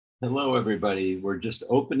Hello, everybody. We're just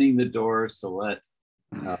opening the doors to let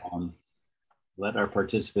our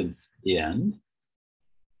participants in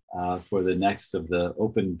for the next of the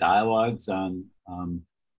open dialogues on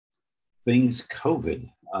things COVID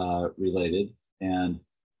related, and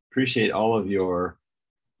appreciate all of your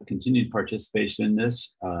continued participation in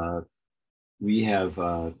this. We have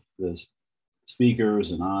the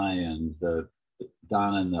speakers and I and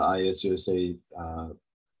Donna and the ISUSA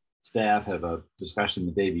staff have a discussion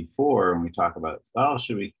the day before, and we talk about, well,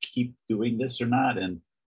 should we keep doing this or not? And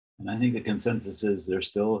I think the consensus is there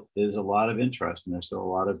still is a lot of interest, and there's still a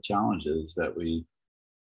lot of challenges that we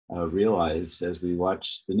realize as we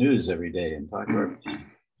watch the news every day and talk about it.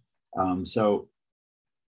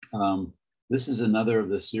 This is another of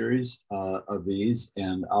the series of these,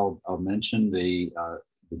 and I'll mention the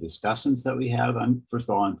discussants that we have. First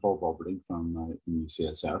of all, I'm Paul Volberding from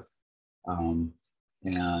UCSF.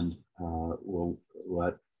 And we'll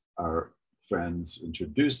let our friends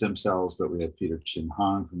introduce themselves, but we have Peter Chin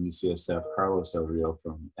Hong from UCSF, Carlos Del Rio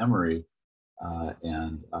from Emory,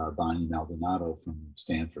 and Bonnie Maldonado from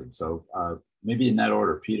Stanford. So maybe in that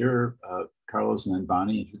order, Peter, Carlos, and then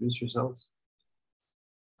Bonnie, introduce yourselves.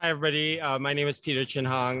 Hi, everybody. My name is Peter Chin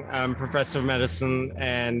Hong. I'm professor of medicine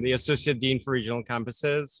and the associate dean for regional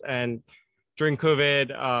campuses. And during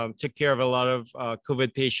COVID, took care of a lot of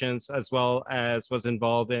COVID patients, as well as was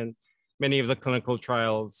involved in many of the clinical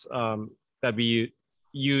trials that we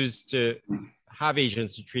use to have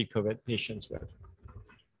agents to treat COVID patients with.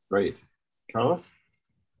 Great. Carlos?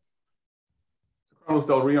 Carlos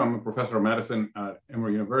Del Rio, I'm a professor of medicine at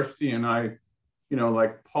Emory University, and I,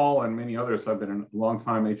 like Paul and many others, I've been a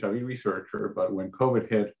long-time HIV researcher, but when COVID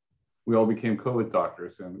hit, we all became COVID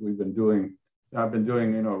doctors, and I've been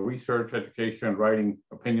doing, research, education, writing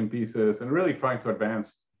opinion pieces, and really trying to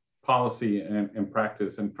advance policy and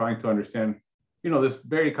practice, and trying to understand, this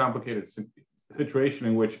very complicated situation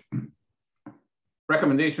in which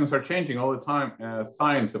recommendations are changing all the time as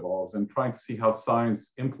science evolves, and trying to see how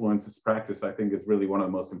science influences practice, I think, is really one of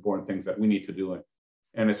the most important things that we need to do.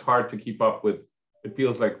 And it's hard to keep up with. It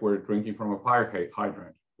feels like we're drinking from a fire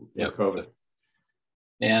hydrant with COVID.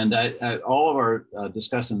 And all of our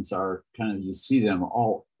discussants are you see them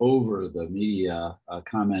all over the media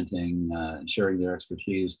commenting and sharing their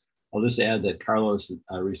expertise. I'll just add that Carlos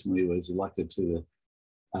recently was elected to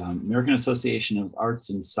the American Association of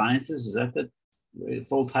Arts and Sciences. Is that the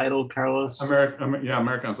full title, Carlos?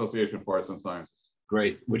 American Association for Arts and Sciences.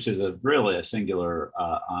 Great, which is really a singular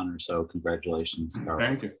honor. So congratulations, Carlos.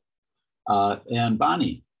 Thank you. And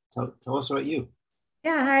Bonnie, tell us about you.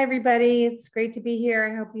 Yeah, hi everybody. It's great to be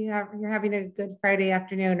here. I hope you're having a good Friday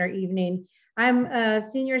afternoon or evening. I'm a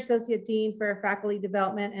Senior Associate Dean for Faculty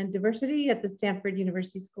Development and Diversity at the Stanford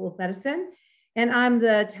University School of Medicine. And I'm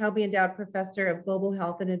the Taubman Endowed Professor of Global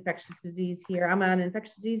Health and Infectious Disease here. I'm an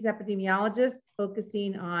infectious disease epidemiologist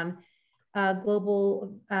focusing on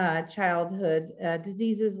global childhood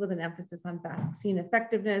diseases with an emphasis on vaccine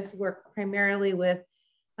effectiveness, work primarily with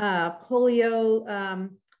polio,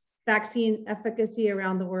 vaccine efficacy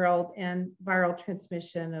around the world, and viral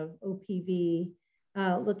transmission of OPV,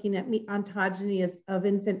 looking at ontogeny of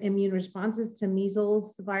infant immune responses to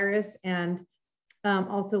measles virus, and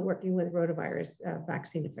also working with rotavirus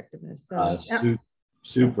vaccine effectiveness. So,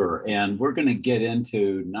 super. And we're going to get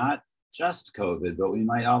into not just COVID, but we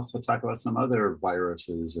might also talk about some other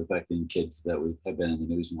viruses affecting kids that have been in the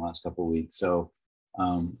news in the last couple of weeks. So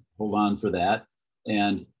hold on for that.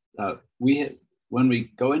 And when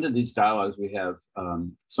we go into these dialogues, we have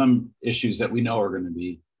some issues that we know are going to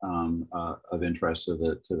be of interest to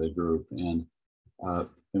the group, and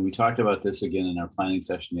we talked about this again in our planning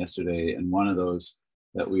session yesterday. And one of those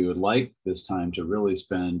that we would like this time to really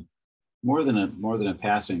spend more than a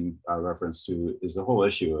passing reference to is the whole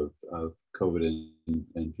issue of COVID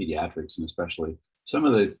and pediatrics, and especially some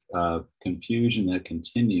of the confusion that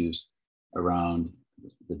continues around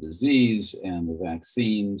the disease and the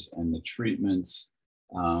vaccines and the treatments,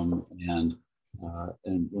 and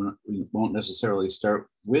we won't necessarily start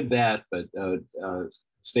with that, but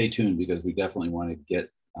stay tuned, because we definitely want to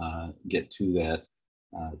get to that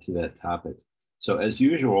topic. So as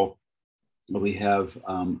usual, we have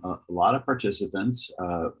a lot of participants.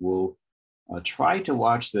 We'll try to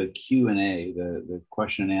watch the Q&A, the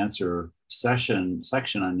question and answer section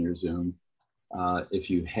on your Zoom. If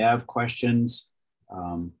you have questions,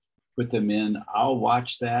 put them in. I'll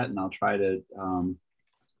watch that, and I'll try to,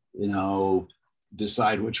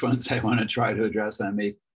 decide which ones I want to try to address. I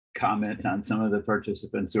may comment on some of the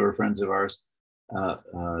participants who are friends of ours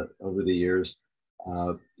over the years,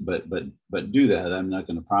 but do that. I'm not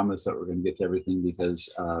going to promise that we're going to get to everything, because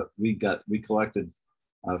we collected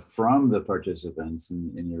from the participants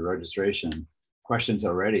in your registration questions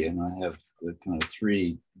already, and I have kind of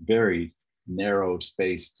 3 very narrow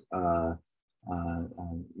spaced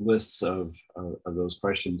lists of those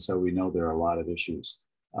questions, so we know there are a lot of issues.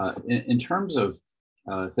 In terms of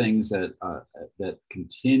things that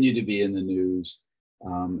continue to be in the news,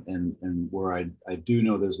 and where I do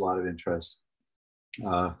know there's a lot of interest,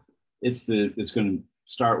 let's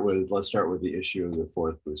start with the issue of the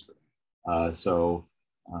 4th booster.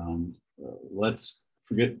 Let's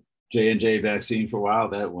forget J&J vaccine for a while.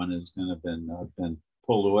 That one is going to have been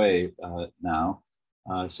pulled away now.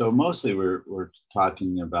 So mostly we're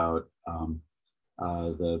talking about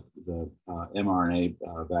the mRNA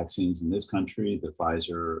vaccines in this country, the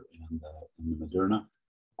Pfizer and the Moderna.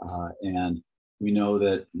 And we know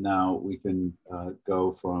that now we can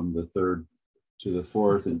go from the 3rd to the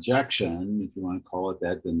 4th injection, if you want to call it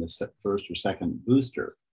that, than the 1st or 2nd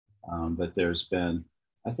booster. But there's been,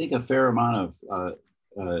 I think, a fair amount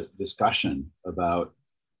of discussion about,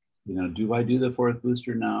 do I do the 4th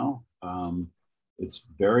booster now? It's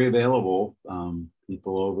very available.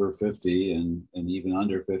 People over 50 and even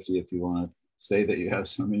under 50, if you want to say that you have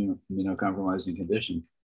some immunocompromising condition.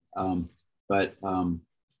 But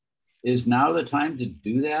is now the time to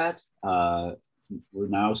do that? We're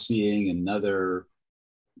now seeing another,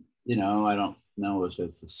 I don't know if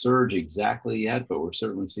it's a surge exactly yet, but we're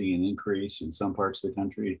certainly seeing an increase in some parts of the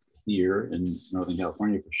country, here in Northern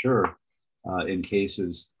California for sure, in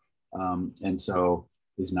cases. And so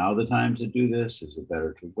is now the time to do this? Is it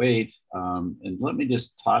better to wait? And let me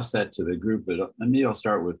just toss that to the group, but maybe I'll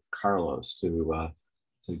start with Carlos to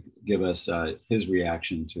give us his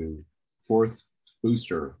reaction to 4th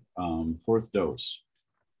booster, 4th dose.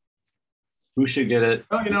 Who should get it?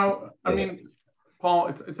 Well, I mean, Paul,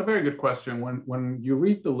 it's a very good question. When you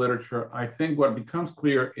read the literature, I think what becomes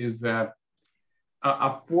clear is that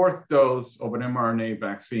a 4th dose of an mRNA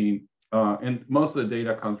vaccine, and most of the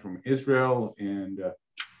data comes from Israel, and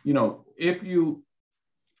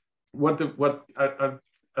what a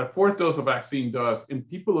 4th dose of vaccine does in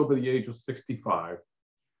people over the age of 65,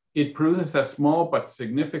 it produces a small but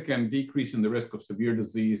significant decrease in the risk of severe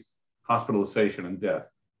disease, hospitalization, and death.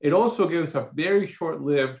 It also gives a very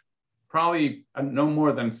short-lived, probably no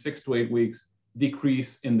more than 6 to 8 weeks,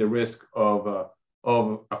 decrease in the risk of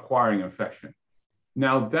acquiring infection.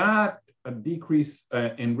 Now that a decrease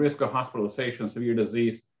in risk of hospitalization, severe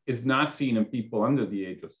disease, is not seen in people under the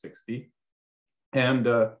age of 60. And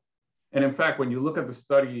in fact, when you look at the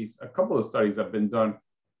studies, a couple of studies have been done,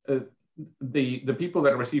 the people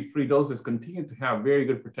that receive 3 doses continue to have very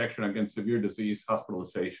good protection against severe disease,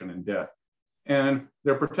 hospitalization, and death. And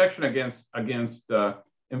their protection against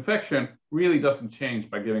infection really doesn't change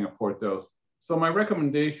by giving a 4th dose. So my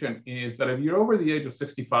recommendation is that if you're over the age of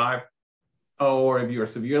 65, or if you're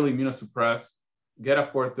severely immunosuppressed, get a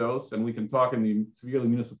 4th dose, and we can talk in the severely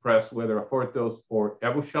immunosuppressed whether a 4th dose or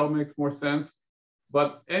Evusheld makes more sense.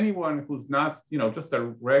 But anyone who's not, just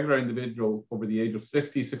a regular individual over the age of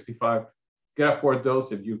 60, 65, get a 4th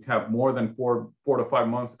dose if you have more than 4 to 5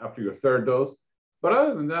 months after your 3rd dose. But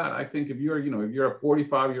other than that, I think if you're a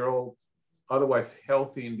 45-year-old, otherwise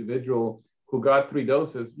healthy individual who got 3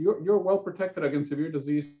 doses, you're well protected against severe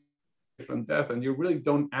disease and death, and you really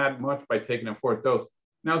don't add much by taking a 4th dose.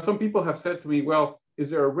 Now, some people have said to me, well,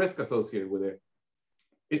 is there a risk associated with it?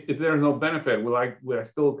 If there's no benefit, will I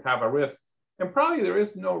still have a risk? And probably there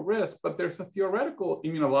is no risk, but there's a theoretical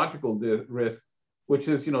immunological risk, which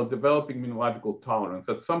is, developing immunological tolerance.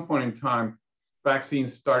 At some point in time,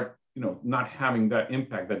 vaccines start, not having that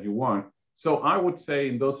impact that you want. So I would say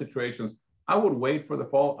in those situations, I would wait for the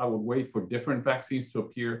fall. I would wait for different vaccines to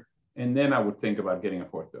appear, and then I would think about getting a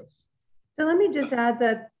 4th dose. So let me just add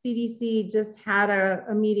that CDC just had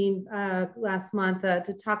a meeting last month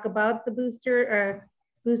to talk about the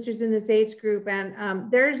boosters in this age group. And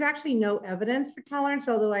there's actually no evidence for tolerance,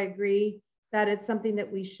 although I agree that it's something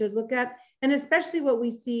that we should look at. And especially what we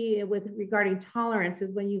see with regarding tolerance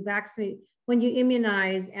is when you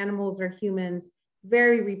immunize animals or humans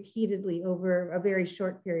very repeatedly over a very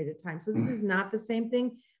short period of time. So this is not the same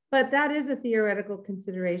thing, but that is a theoretical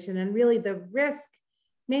consideration. And really the risk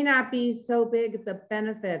may not be so big. The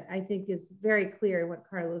benefit, I think, is very clear. What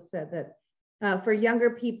Carlos said, that for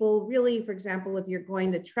younger people, really, for example, if you're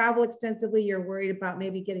going to travel extensively, you're worried about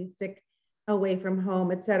maybe getting sick away from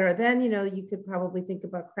home, et cetera, then, you could probably think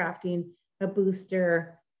about crafting a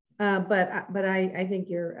booster. But I think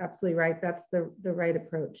you're absolutely right. That's the right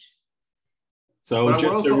approach. So but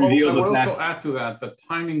just to reveal the fact. I would also add to that, the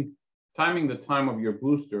timing the time of your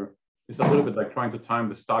booster is a little bit like trying to time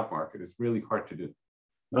the stock market. It's really hard to do.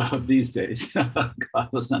 These days. God,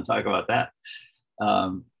 let's not talk about that.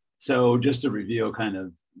 So just to review kind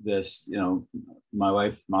of this, my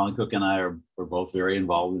wife, Molly Cook, and I are both very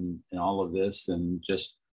involved in all of this, and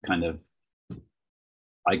just kind of,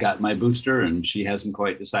 I got my booster and she hasn't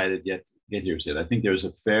quite decided yet to get yours yet. I think there's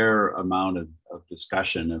a fair amount of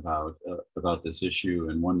discussion about this issue,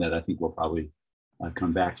 and one that I think we'll probably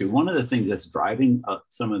come back to. One of the things that's driving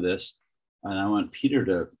some of this, and I want Peter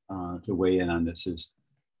to weigh in on this, is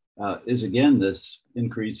again this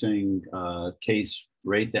increasing case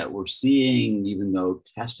rate that we're seeing, even though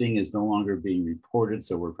testing is no longer being reported.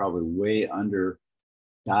 So we're probably way under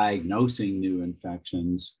diagnosing new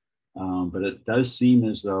infections. But it does seem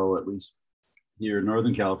as though, at least here in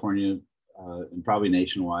Northern California, and probably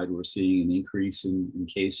nationwide, we're seeing an increase in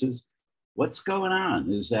cases. What's going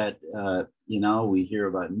on? Is that, we hear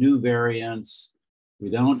about new variants. We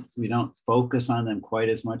don't focus on them quite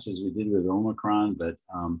as much as we did with Omicron, but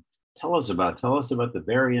tell us about the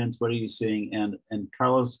variants. What are you seeing? And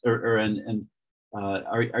Carlos, are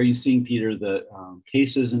you seeing, Peter, the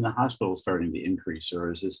cases in the hospital starting to increase,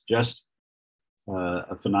 or is this just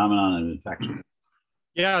a phenomenon of infection?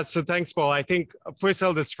 Yeah, so thanks, Paul. I think first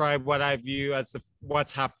I'll describe what I view as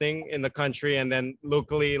what's happening in the country, and then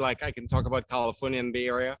locally, like I can talk about California and Bay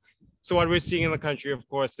Area. So what we're seeing in the country, of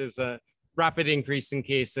course, is a rapid increase in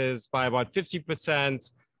cases by about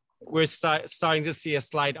 50%. We're starting to see a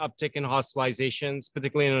slight uptick in hospitalizations,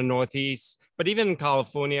 particularly in the Northeast. But even in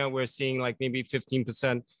California, we're seeing like maybe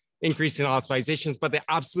 15% increase in hospitalizations, but the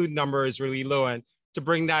absolute number is really low. And to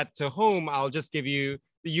bring that to home, I'll just give you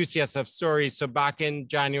the UCSF story. So back in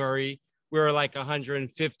January, we were like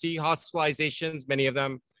 150 hospitalizations, many of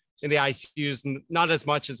them in the ICUs, not as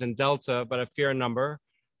much as in Delta, but a fair number.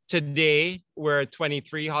 Today, we're at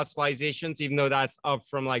 23 hospitalizations, even though that's up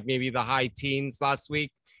from like maybe the high teens last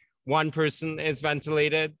week. One person is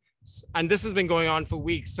ventilated. And this has been going on for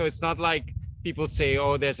weeks. So it's not like people say,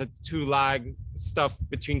 oh, there's a two-lag stuff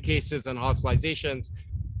between cases and hospitalizations.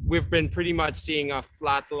 We've been pretty much seeing a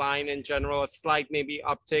flat line in general, a slight maybe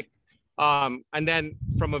uptick. And then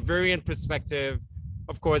from a variant perspective,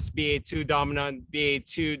 of course, BA2 dominant,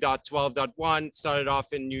 BA2.12.1 started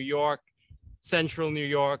off in New York, central New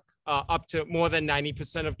York, up to more than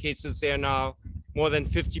 90% of cases there now, more than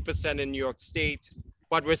 50% in New York State.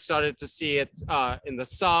 But we started to see it in the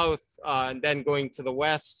South and then going to the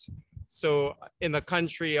West. So in the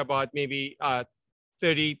country, about maybe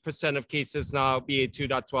 30% of cases now,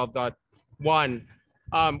 BA2.12.1.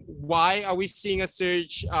 Why are we seeing a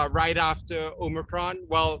surge right after Omicron?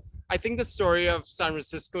 Well, I think the story of San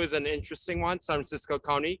Francisco is an interesting one, San Francisco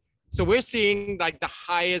County. So we're seeing like the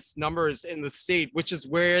highest numbers in the state, which is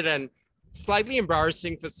weird and slightly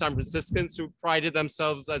embarrassing for San Franciscans who prided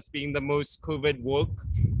themselves as being the most COVID woke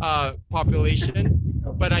population.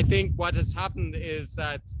 But I think what has happened is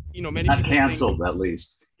that, many not people canceled think, at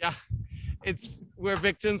least. Yeah, we're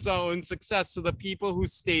victims of our own success. So the people who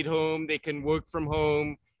stayed home, they can work from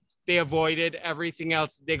home, they avoided everything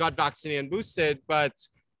else. They got vaccinated and boosted, but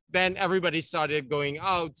then everybody started going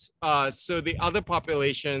out. So the other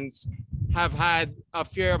populations have had a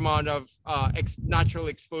fair amount of natural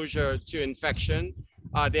exposure to infection.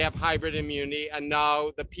 They have hybrid immunity. And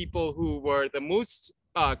now the people who were the most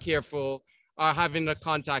careful are having the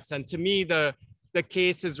contacts. And to me, the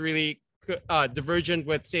case is really divergent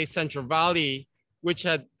with, say, Central Valley, which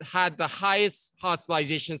had the highest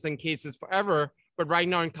hospitalizations and cases forever. But right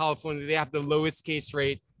now in California, they have the lowest case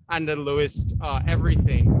rate and the lowest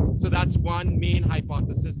everything. So that's one main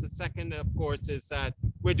hypothesis. The second, of course, is that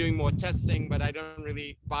we're doing more testing, but I don't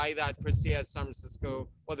really buy that per se as San Francisco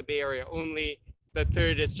or the Bay Area only. The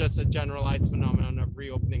third is just a generalized phenomenon of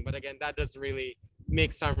reopening. But again, that doesn't really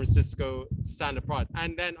make San Francisco stand apart.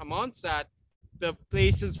 And then amongst that, the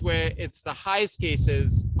places where it's the highest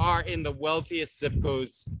cases are in the wealthiest zip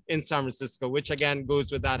codes in San Francisco, which again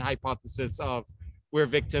goes with that hypothesis of we're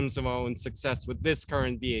victims of our own success with this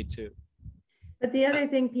current BA2. But the other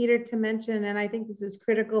thing, Peter, to mention, and I think this is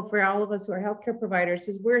critical for all of us who are healthcare providers,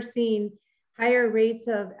 is we're seeing higher rates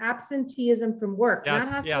of absenteeism from work, not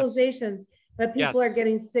hospitalizations, but people are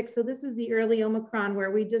getting sick. So this is the early Omicron where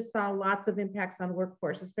we just saw lots of impacts on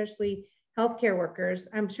workforce, especially healthcare workers.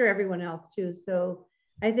 I'm sure everyone else too. So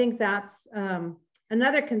I think that's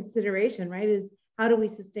another consideration, right? Is how do we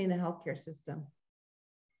sustain the healthcare system?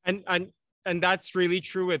 And that's really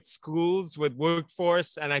true at schools with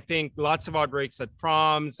workforce. And I think lots of outbreaks at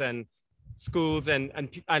proms and schools and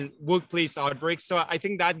workplace outbreaks. So I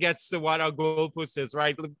think that gets to what our goalpost is,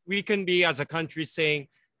 right? We can be as a country saying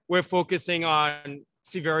we're focusing on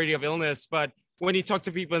severity of illness, but when you talk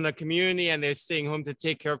to people in the community and they're staying home to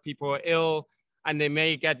take care of people who are ill and they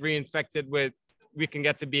may get reinfected with we can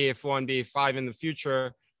get to BA4 and BA5 in the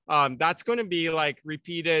future, that's going to be like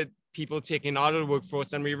repeated people taking out of the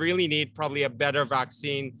workforce. And we really need probably a better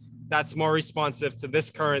vaccine that's more responsive to this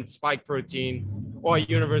current spike protein or a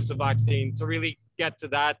universal vaccine to really get to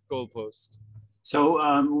that goalpost. So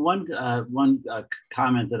one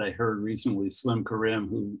comment that I heard recently, Slim Karim,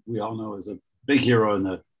 who we all know is a big hero in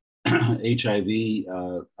the HIV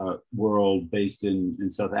world based in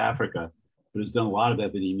South Africa, but has done a lot of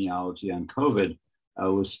epidemiology on COVID,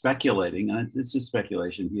 was speculating, and it's just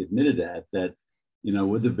speculation, he admitted that, you know,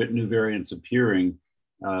 with the new variants appearing,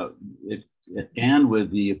 and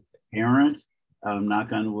with the apparent,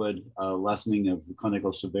 knock on wood, lessening of the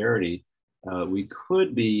clinical severity, we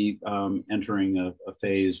could be entering a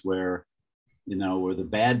phase where, you know, where the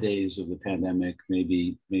bad days of the pandemic may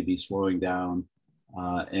be slowing down,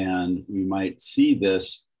 and we might see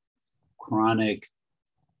this chronic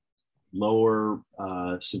lower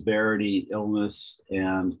severity illness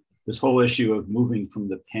and this whole issue of moving from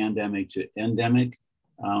the pandemic to endemic.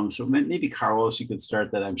 So maybe Carlos, you could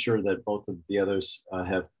start that. I'm sure that both of the others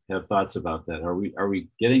have thoughts about that. Are we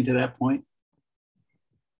getting to that point?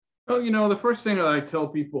 Well, you know, the first thing that I tell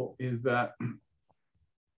people is that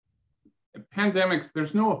pandemics,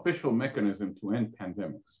 there's no official mechanism to end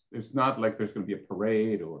pandemics. It's not like there's going to be a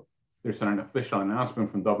parade or there's an official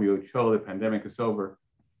announcement from WHO, the pandemic is over.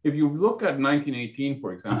 If you look at 1918,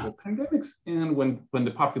 for example, pandemics end when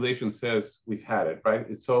the population says we've had it, right?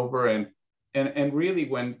 It's over, and really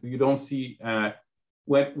when you don't see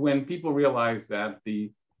when people realize that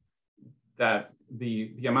the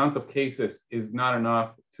amount of cases is not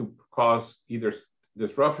enough to cause either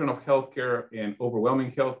disruption of healthcare and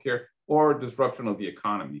overwhelming healthcare or disruption of the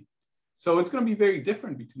economy. So it's going to be very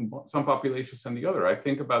different between some populations and the other. I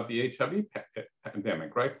think about the HIV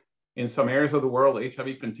pandemic, right? In some areas of the world,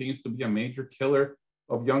 HIV continues to be a major killer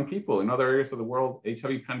of young people. In other areas of the world,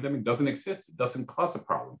 HIV pandemic doesn't exist. It doesn't cause a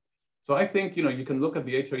problem. So I think, you know, you can look at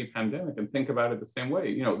the HIV pandemic and think about it the same way.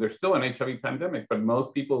 You know, there's still an HIV pandemic, but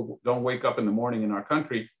most people don't wake up in the morning in our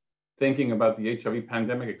country thinking about the HIV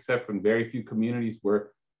pandemic, except in very few communities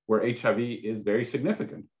where HIV is very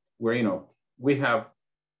significant, where, you know, we have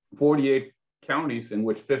 48 counties in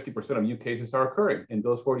which 50% of new cases are occurring. In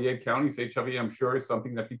those 48 counties, HIV, I'm sure, is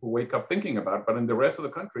something that people wake up thinking about, but in the rest of the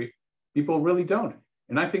country, people really don't.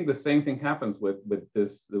 And I think the same thing happens with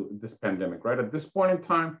this pandemic, right? At this point in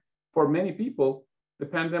time, for many people, the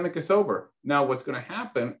pandemic is over. Now, what's going to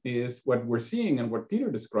happen is what we're seeing and what Peter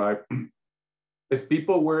described is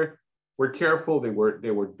people were careful. They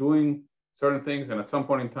were doing certain things, and at some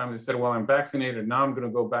point in time, they said, "Well, I'm vaccinated. Now I'm going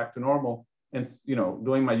to go back to normal and, you know,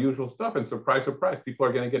 doing my usual stuff." And surprise, surprise, people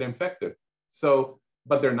are going to get infected. So,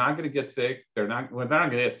 but they're not going to get sick. They're not going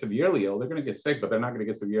to get severely ill. They're going to get sick, but they're not going to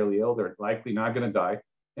get severely ill. They're likely not going to die.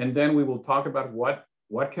 And then we will talk about what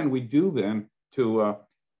can we do then to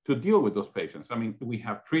deal with those patients. I mean, we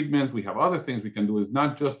have treatments, we have other things we can do. It's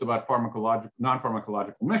not just about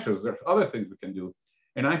non-pharmacological measures. There's other things we can do.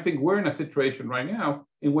 And I think we're in a situation right now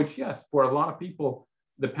in which, yes, for a lot of people,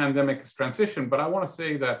 the pandemic has transitioned. But I want to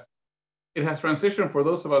say that it has transitioned for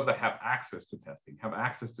those of us that have access to testing, have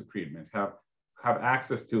access to treatment, have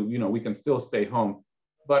access to, you know, we can still stay home.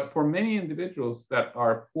 But for many individuals that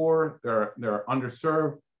are poor, they're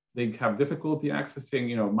underserved, they have difficulty accessing,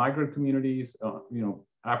 you know, migrant communities, you know,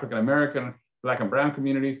 African-American, Black and Brown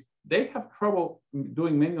communities, they have trouble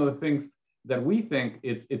doing many of the things that we think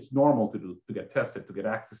it's normal to do, to get tested, to get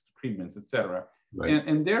access to treatments, et cetera. Right.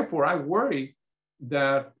 And therefore, I worry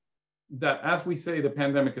that as we say the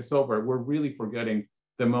pandemic is over, we're really forgetting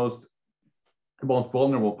the most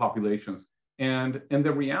vulnerable populations. And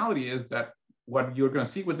the reality is that what you're going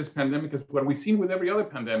to see with this pandemic is what we've seen with every other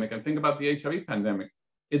pandemic. And think about the HIV pandemic.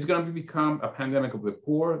 It's going to become a pandemic of the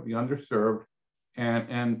poor, the underserved,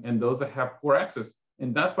 and those that have poor access.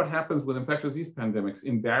 And that's what happens with infectious disease pandemics.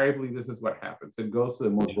 Invariably, this is what happens. It goes to the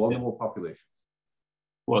most vulnerable populations.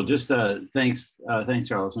 Well, just thanks,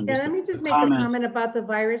 Carlos. Yeah, let me just make a comment about the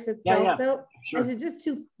virus itself, though. Sure. As just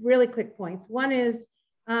two really quick points. One is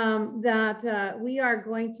that we are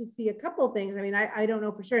going to see a couple of things. I mean, I don't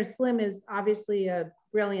know for sure. Slim is obviously a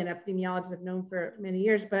brilliant epidemiologist I've known for many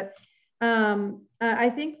years, but I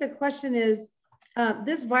think the question is,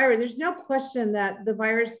 this virus, there's no question that the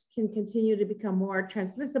virus can continue to become more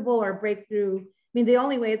transmissible or break through. I mean, the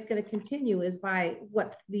only way it's going to continue is by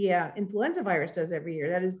what the influenza virus does every year,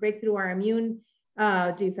 that is break through our immune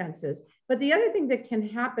defenses. But the other thing that can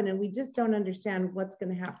happen, and we just don't understand what's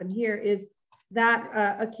going to happen here, is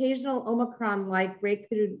that occasional Omicron-like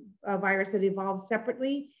breakthrough virus that evolves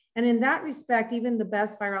separately. And in that respect, even the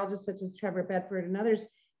best virologists such as Trevor Bedford and others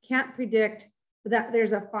can't predict that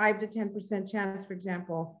there's a 5 to 10% chance, for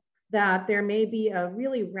example, that there may be a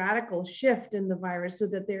really radical shift in the virus so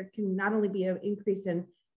that there can not only be an increase in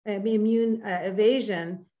immune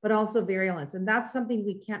evasion, but also virulence. And that's something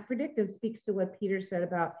we can't predict, and speaks to what Peter said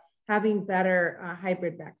about having better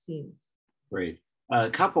hybrid vaccines. Great. A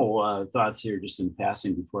couple thoughts here just in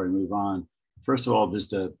passing before I move on. First of all,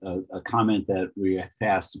 just a comment that we have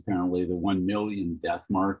passed apparently the 1 million death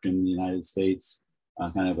mark in the United States,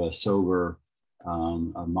 kind of a sober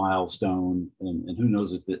a milestone, and who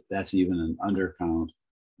knows if that's even an undercount.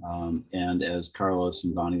 And as Carlos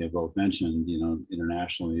and Bonnie have both mentioned,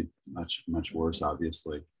 internationally, much worse,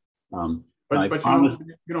 obviously. But Paul,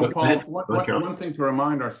 one thing to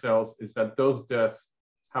remind ourselves is that those deaths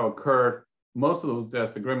have occurred, most of those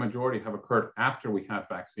deaths, the great majority have occurred after we had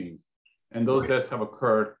vaccines. And those deaths have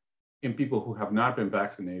occurred in people who have not been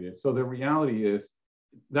vaccinated. So the reality is,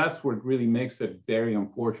 that's what really makes it very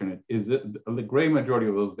unfortunate, is that the great majority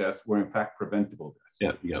of those deaths were in fact preventable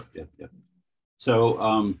deaths. Yep. So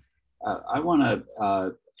I want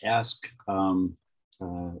to ask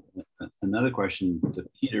another question to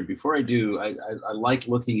Peter. Before I do, I like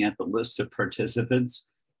looking at the list of participants.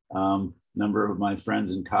 Number of my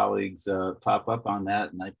friends and colleagues pop up on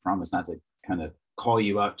that, and I promise not to kind of call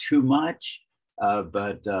you out too much.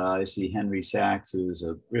 But I see Henry Sachs, who's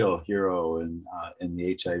a real hero in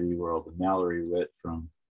the HIV world, and Mallory Witt from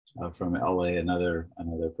LA, another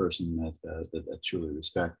person that I truly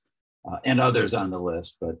respect, and others on the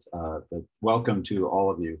list. But welcome to all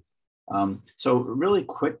of you. So really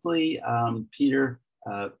quickly, Peter,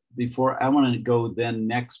 before I want to go then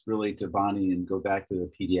next really to Bonnie and go back to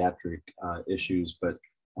the pediatric issues, but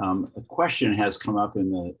a question has come up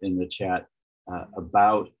in the chat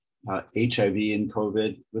about HIV and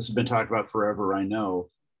COVID. This has been talked about forever, I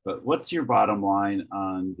know, but what's your bottom line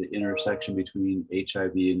on the intersection between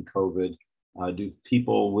HIV and COVID? Do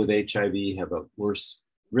people with HIV have a worse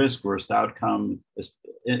risk, worst outcome,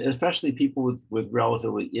 especially people with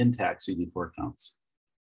relatively intact CD4 counts?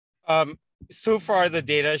 So far, the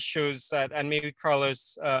data shows that, and maybe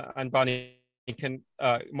Carlos and Bonnie can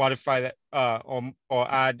modify that or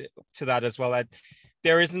add to that as well, that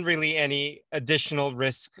there isn't really any additional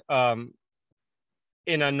risk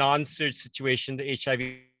in a non-surge situation to HIV.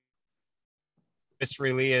 This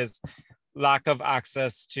really is lack of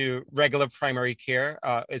access to regular primary care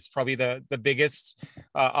is probably the biggest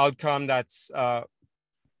outcome that's a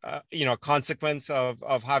consequence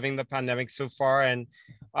of having the pandemic so far. And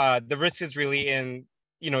the risk is really in,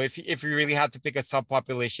 if you really had to pick a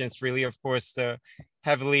subpopulation, it's really, of course, the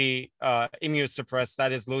heavily immunosuppressed,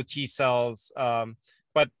 that is low T cells.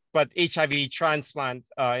 But HIV transplant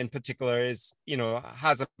in particular is,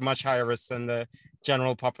 has a much higher risk than the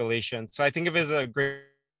general population. So I think of it as a great,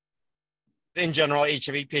 in general,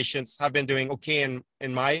 HIV patients have been doing okay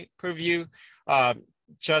in my purview.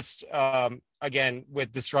 Again,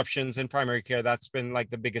 with disruptions in primary care, that's been like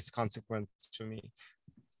the biggest consequence to me.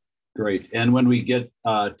 Great. And when we get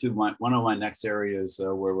to one of my next areas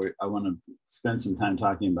where I want to spend some time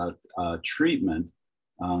talking about treatment,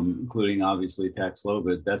 including obviously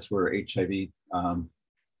Paxlovid, that's where HIV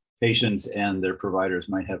patients and their providers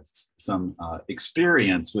might have some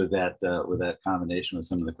experience with that combination with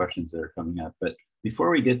some of the questions that are coming up. But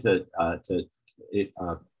before we get to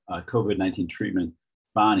COVID-19 treatment,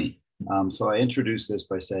 Bonnie, so I introduced this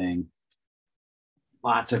by saying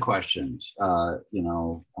lots of questions, and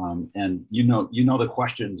you know the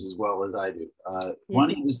questions as well as I do. Why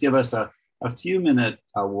don't you just give us a few-minute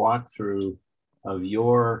walkthrough of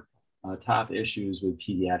your top issues with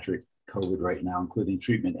pediatric COVID right now, including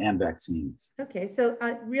treatment and vaccines? Okay, so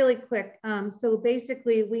really quick. So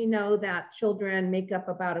basically, we know that children make up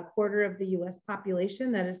about a quarter of the US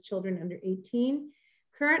population, that is children under 18.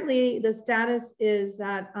 Currently, the status is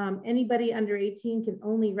that anybody under 18 can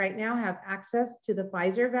only right now have access to the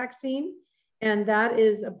Pfizer vaccine, and that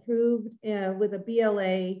is approved with a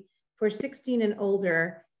BLA for 16 and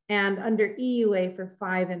older, and under EUA for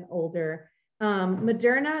 5 and older.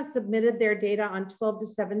 Moderna submitted their data on 12 to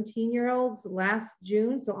 17-year-olds last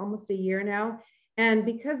June, so almost a year now. And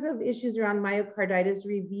because of issues around myocarditis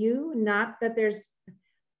review, not that there's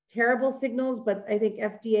terrible signals, but I think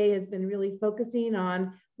FDA has been really focusing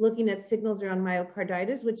on looking at signals around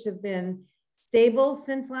myocarditis, which have been stable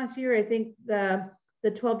since last year. I think the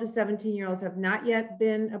 12 to 17-year-olds have not yet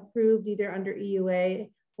been approved either under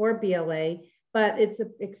EUA or BLA, but it's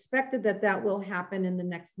expected that that will happen in the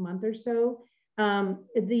next month or so. For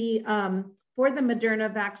the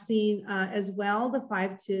Moderna vaccine as well, the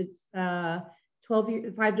 5 to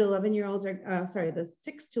 11-year-olds are, the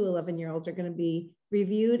 6 to 11-year-olds are going to be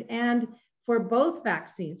reviewed. And for both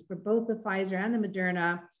vaccines, for both the Pfizer and the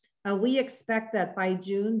Moderna, we expect that by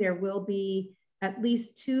June, there will be at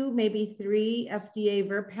least 2, maybe 3 FDA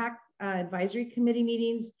VRBPAC advisory committee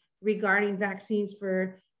meetings regarding vaccines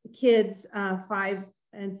for kids 5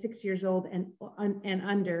 and 6 years old and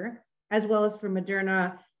under, as well as for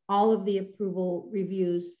Moderna, all of the approval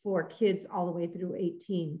reviews for kids all the way through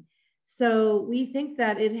 18. So we think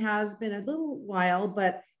that it has been a little while,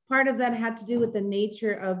 but part of that had to do with the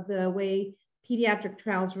nature of the way pediatric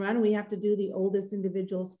trials run. We have to do the oldest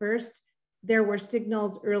individuals first. There were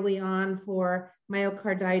signals early on for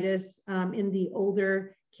myocarditis in the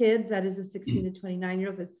older kids, that is the 16 to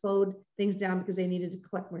 29-year-olds. It slowed things down because they needed to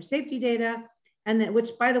collect more safety data, and then, which,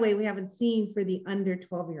 by the way, we haven't seen for the under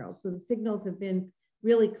 12-year-olds. So the signals have been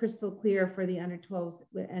really crystal clear for the under 12s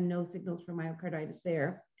and no signals for myocarditis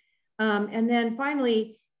there. And then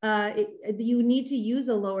finally, you need to use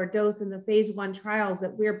a lower dose in the phase 1 trials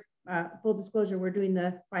that we're, full disclosure, we're doing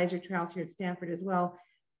the Pfizer trials here at Stanford as well.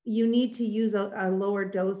 You need to use a lower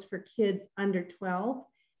dose for kids under 12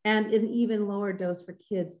 and an even lower dose for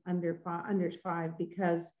kids under 5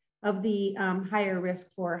 because of the higher risk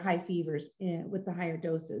for high fevers with the higher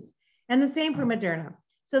doses. And the same for Moderna.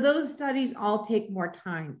 So those studies all take more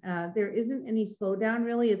time. There isn't any slowdown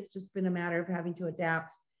really. It's just been a matter of having to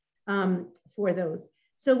adapt for those.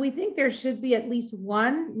 So we think there should be at least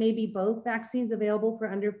 1, maybe both vaccines available for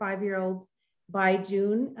under 5-year-olds by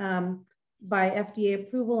June by FDA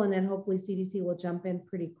approval, and then hopefully CDC will jump in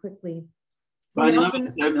pretty quickly. But let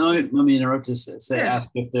me interrupt to say, Sure.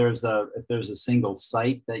 Ask if there's a single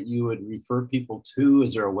site that you would refer people to.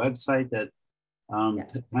 Is there a website that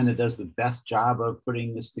kind of does the best job of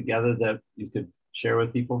putting this together that you could share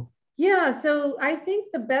with people? Yeah, so I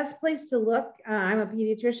think the best place to look, I'm a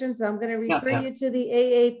pediatrician, so I'm going to refer you to the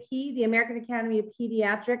AAP, the American Academy of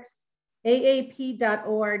Pediatrics,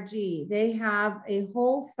 aap.org. They have a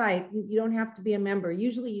whole site. You don't have to be a member.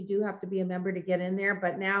 Usually you do have to be a member to get in there,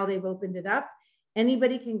 but now they've opened it up.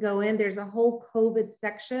 Anybody can go in. There's a whole COVID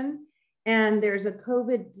section, and there's a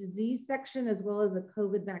COVID disease section as well as a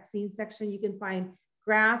COVID vaccine section. You can find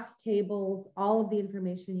graphs, tables, all of the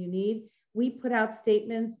information you need. We put out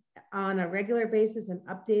statements on a regular basis and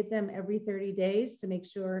update them every 30 days to make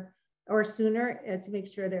sure, or sooner, to make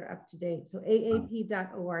sure they're up to date. So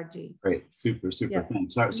aap.org. Great, super. Yeah.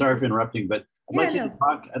 Thanks. Sorry for interrupting, but I'd like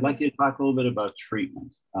you to talk a little bit about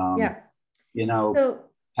treatment. You know, so,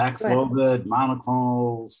 Paxlovid,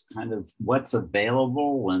 monoclonals, kind of what's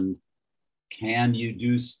available, and can you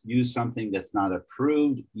use something that's not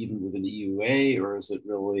approved even with an EUA, or is that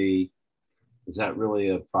really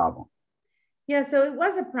a problem? Yeah, so it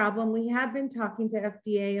was a problem. We had been talking to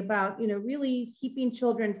FDA about, really keeping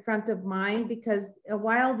children front of mind, because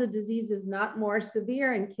while the disease is not more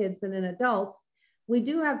severe in kids than in adults, we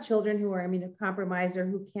do have children who are immunocompromised or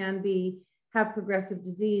who can have progressive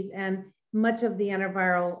disease. And much of the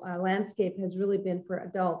antiviral landscape has really been for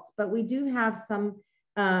adults. But we do have some,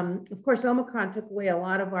 of course, Omicron took away a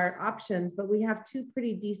lot of our options, but we have 2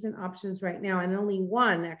 pretty decent options right now, and only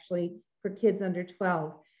 1 actually for kids under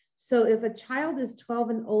 12. So if a child is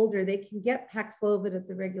 12 and older, they can get Paxlovid at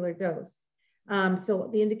the regular dose. So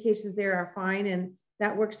the indications there are fine, and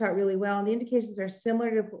that works out really well. And the indications are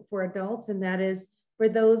similar to for adults, and that is for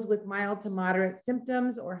those with mild to moderate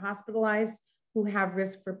symptoms or hospitalized who have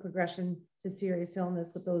risk for progression to serious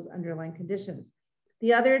illness with those underlying conditions.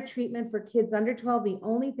 The other treatment for kids under 12, the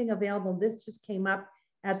only thing available, this just came up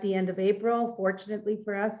at the end of April, fortunately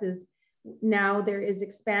for us, is now there is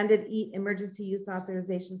expanded emergency use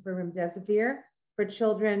authorization for remdesivir for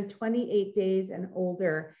children 28 days and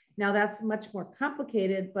older. Now that's much more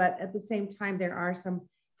complicated, but at the same time, there are some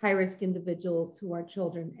high-risk individuals who are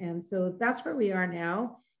children. And so that's where we are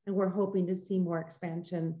now. And we're hoping to see more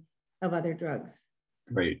expansion of other drugs.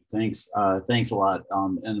 Great, thanks. Thanks a lot.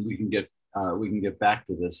 And we can get back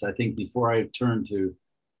to this. I think before I turn to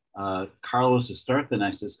Carlos to start the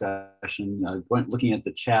next discussion, looking at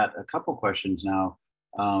the chat, a couple questions now.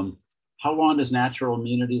 How long does natural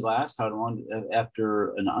immunity last? How long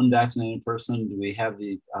after an unvaccinated person? Do we have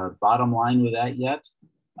the bottom line with that yet?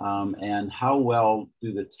 And how well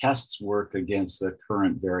do the tests work against the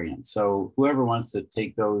current variant? So whoever wants to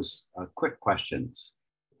take those quick questions,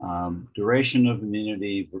 duration of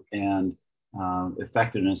immunity and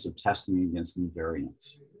effectiveness of testing against new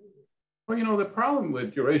variants. Well, the problem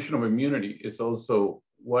with duration of immunity is also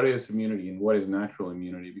what is immunity and what is natural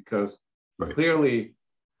immunity, because clearly,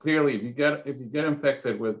 if you get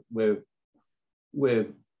infected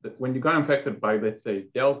when you got infected by, let's say,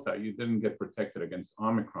 Delta, you didn't get protected against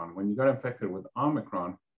Omicron. When you got infected with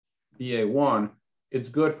Omicron, BA1, it's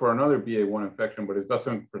good for another BA1 infection, but it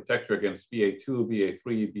doesn't protect you against BA2,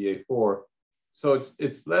 BA3, BA4. So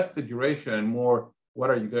it's less the duration and more what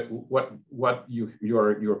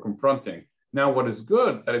you're confronting. Now, what is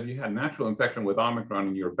good that if you had natural infection with Omicron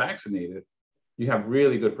and you're vaccinated, you have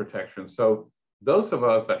really good protection. So those of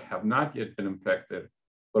us that have not yet been infected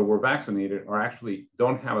but were vaccinated are actually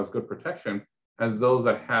don't have as good protection as those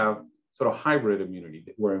that have sort of hybrid immunity.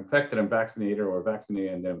 We're infected and vaccinated, or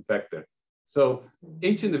vaccinated and then infected. So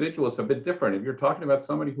each individual is a bit different. If you're talking about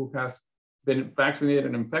somebody who has been vaccinated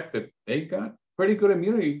and infected, they got pretty good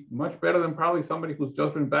immunity, much better than probably somebody who's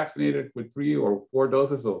just been vaccinated with 3 or 4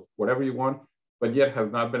 doses of whatever you want, but yet has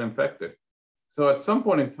not been infected. So at some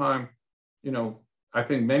point in time, I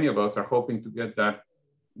think many of us are hoping to get that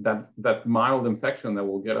mild infection that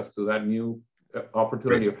will get us to that new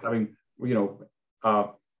opportunity of having,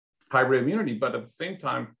 hybrid immunity. But at the same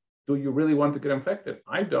time, do you really want to get infected?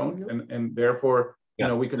 I don't, and therefore,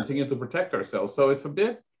 we continue to protect ourselves. So it's a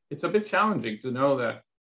bit challenging to know that,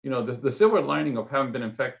 the silver lining of having been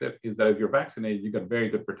infected is that if you're vaccinated, you got very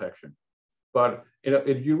good protection. But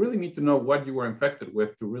you really need to know what you were infected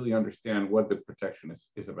with to really understand what the protection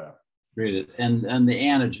is about. Great. And the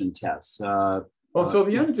antigen tests. So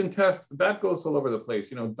the antigen test, that goes all over the place.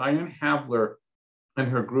 Diane Havler and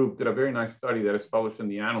her group did a very nice study that is published in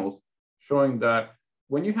the Annals, showing that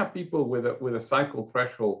when you have people with a cycle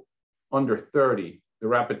threshold under 30, the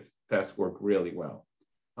rapid tests work really well.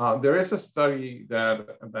 There is a study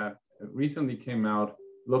that recently came out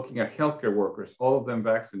looking at healthcare workers, all of them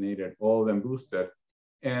vaccinated, all of them boosted.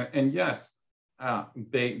 And yes,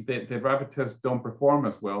 the rapid tests don't perform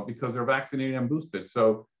as well because they're vaccinated and boosted.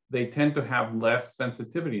 So they tend to have less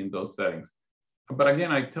sensitivity in those settings. But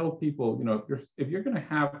again, I tell people, if you're going to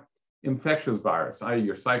have infectious virus, i.e.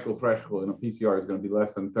 your cycle threshold in a PCR is going to be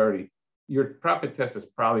less than 30, your rapid test is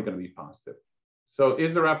probably going to be positive. So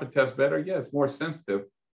is the rapid test better? Yes, more sensitive,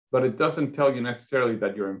 but it doesn't tell you necessarily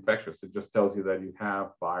that you're infectious. It just tells you that you have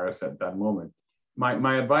virus at that moment.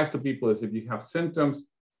 My advice to people is if you have symptoms,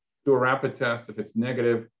 do a rapid test. If it's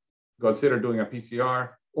negative, consider doing a PCR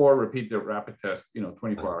or repeat the rapid test,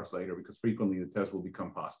 24 hours later, because frequently the test will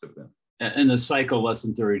become positive then. And the cycle less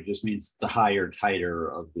than 30 just means it's a higher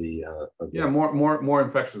titer of the more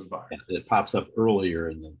infectious virus. It pops up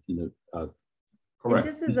earlier in the correct.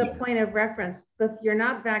 And just as a point of reference, if you're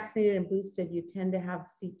not vaccinated and boosted, you tend to have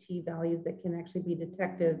CT values that can actually be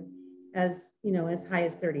detected as as high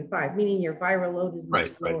as 35, meaning your viral load is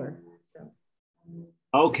much lower. So.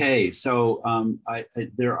 Okay, so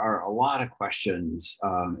there are a lot of questions,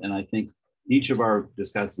 and I think each of our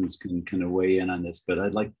discussants can kind of weigh in on this, but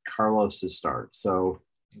I'd like Carlos to start. So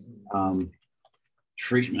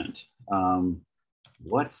treatment,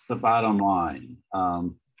 what's the bottom line?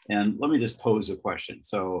 And let me just pose a question.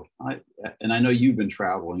 So I know you've been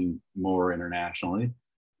traveling more internationally.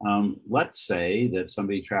 Let's say that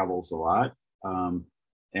somebody travels a lot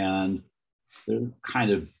and they're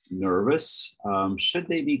kind of nervous. Should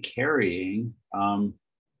they be carrying,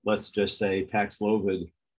 let's just say,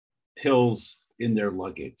 Paxlovid pills in their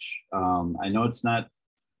luggage? I know it's not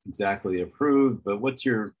exactly approved, but what's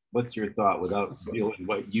your thought without feeling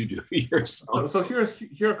what you do yourself? So here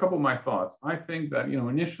are a couple of my thoughts. I think that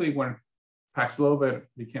initially when Paxlovid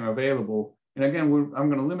became available, and again I'm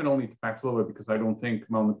going to limit only to Paxlovid because I don't think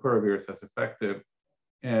molnupiravir is as effective,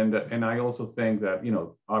 and I also think that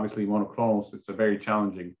obviously monoclonals, it's a very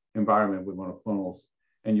challenging environment with monoclonals,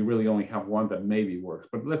 and you really only have one that maybe works.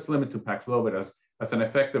 But let's limit to Paxlovid as an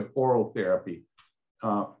effective oral therapy.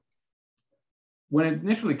 When it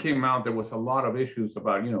initially came out, there was a lot of issues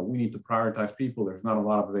about, we need to prioritize people. There's not a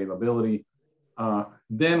lot of availability.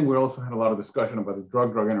 Then we also had a lot of discussion about the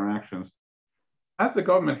drug-drug interactions. As the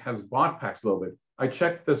government has bought Paxlovid, I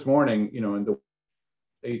checked this morning, and the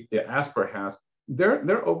ASPR has, there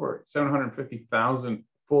are over 750,000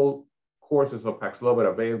 full courses of Paxlovid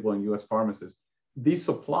available in US pharmacies. The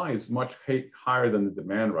supply is much higher than the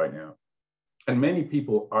demand right now. And many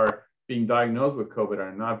people are being diagnosed with COVID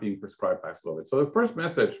are not being prescribed Paxlovid. So the first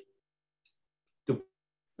message to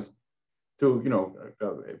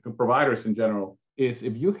providers in general is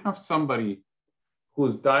if you have somebody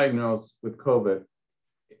who's diagnosed with COVID,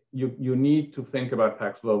 you need to think about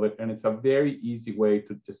Paxlovid, and it's a very easy way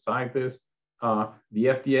to decide this. The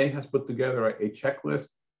FDA has put together a checklist.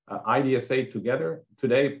 IDSA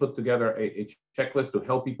today put together a checklist to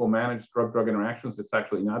help people manage drug-drug interactions. It's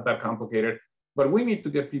actually not that complicated. But we need to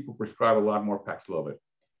get people prescribed a lot more Paxlovid.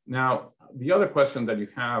 Now, the other question that you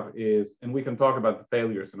have is, and we can talk about the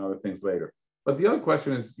failures and other things later, but the other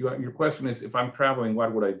question is, your question is, if I'm traveling,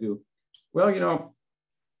 what would I do? Well,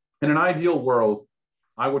 in an ideal world,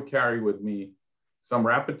 I would carry with me some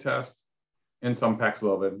rapid tests, and some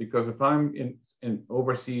Paxlovid. Because if I'm in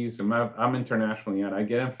overseas and I'm internationally and I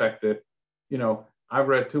get infected, I've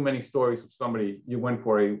read too many stories of somebody, you went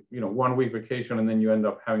for a 1 week vacation and then you end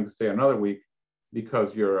up having to stay another week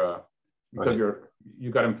because you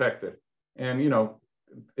got infected. And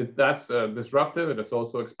that's disruptive. It is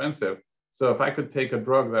also expensive. So if I could take a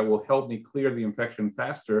drug that will help me clear the infection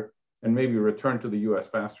faster and maybe return to the US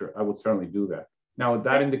faster, I would certainly do that. Now,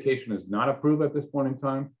 that indication is not approved at this point in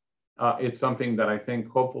time. It's something that I think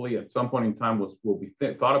hopefully at some point in time will be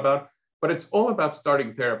thought about, but it's all about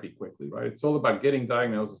starting therapy quickly, right? It's all about getting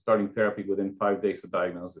diagnosed and starting therapy within 5 days of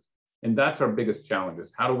diagnosis. And that's our biggest challenge,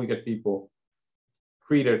 is how do we get people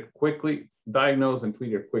treated quickly, diagnosed and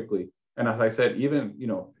treated quickly? And as I said, even,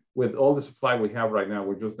 with all the supply we have right now,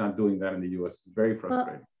 we're just not doing that in the US. It's very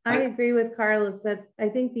frustrating. Well, I agree with Carlos that I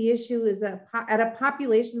think the issue is that at a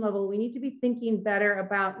population level, we need to be thinking better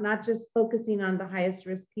about not just focusing on the highest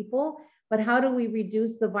risk people, but how do we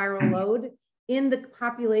reduce the viral load in the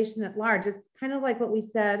population at large? It's kind of like what we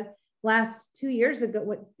said last 2 years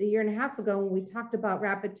ago, a year and a half ago, when we talked about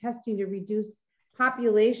rapid testing to reduce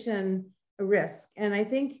population risk. And I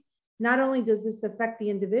think not only does this affect the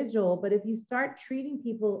individual, but if you start treating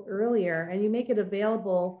people earlier and you make it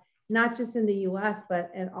available, not just in the US, but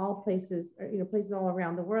in all places, places all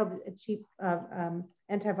around the world, cheap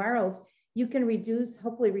antivirals, you can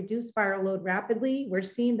hopefully reduce viral load rapidly. We're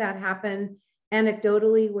seeing that happen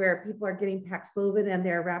anecdotally where people are getting Paxlovid and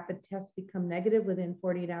their rapid tests become negative within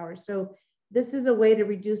 48 hours. So this is a way to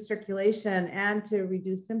reduce circulation and to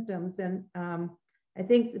reduce symptoms. And I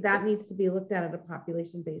think that needs to be looked at a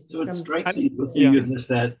population basis. So it strikes me listening to this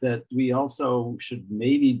that we also should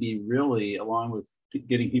maybe be really, along with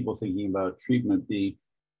getting people thinking about treatment, be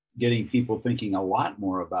getting people thinking a lot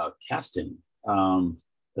more about testing,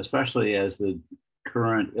 especially as the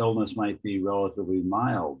current illness might be relatively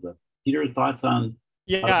mild. Peter, thoughts on?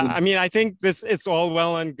 Yeah, I mean, I think it's all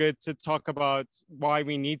well and good to talk about why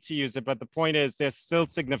we need to use it, but the point is there's still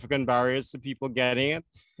significant barriers to people getting it,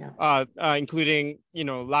 including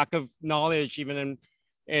lack of knowledge even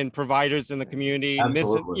in providers in the community,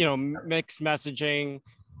 mixed messaging,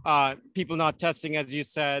 people not testing, as you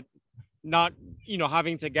said, not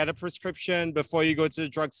having to get a prescription before you go to the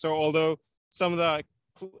drugstore. Although some of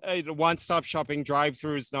the one-stop shopping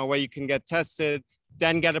drive-throughs now where you can get tested,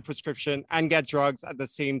 then get a prescription and get drugs at the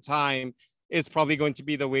same time is probably going to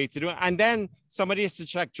be the way to do it. And then somebody has to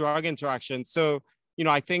check drug interactions. So,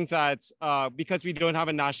 I think that because we don't have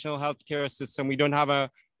a national healthcare system, we don't have a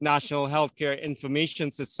national healthcare information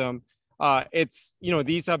system,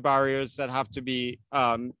 these are barriers that have to be,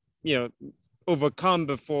 overcome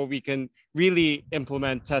before we can really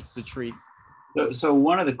implement test to treat. So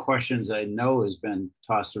one of the questions I know has been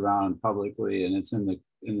tossed around publicly, and it's in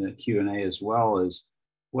the Q&A as well, is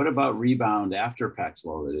what about rebound after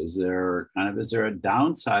Paxlovid? Is there a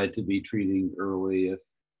downside to be treating early if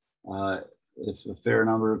a fair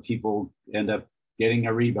number of people end up getting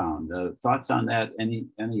a rebound? Thoughts on that? Any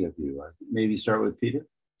of you? Maybe start with Peter.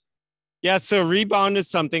 Yeah, so rebound is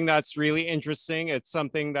something that's really interesting. It's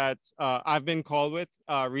something that I've been called with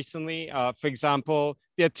recently. For example,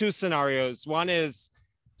 there are two scenarios. One is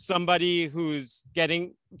somebody who's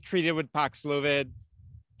getting treated with Paxlovid,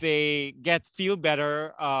 they feel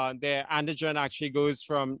better. Their antigen actually goes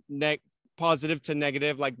from positive to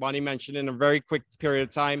negative, like Bonnie mentioned, in a very quick period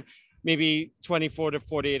of time, maybe 24 to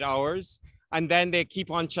 48 hours. And then they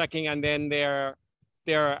keep on checking, and then their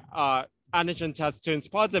antigen test turns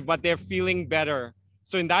positive, but they're feeling better.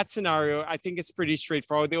 So in that scenario, I think it's pretty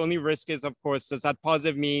straightforward. The only risk is, of course, does that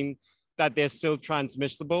positive mean that they're still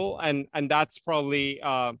transmissible? And that's probably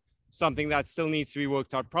something that still needs to be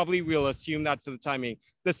worked out. Probably we'll assume that for the timing.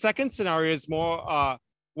 The second scenario is more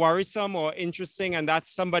worrisome or interesting, and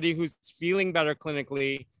that's somebody who's feeling better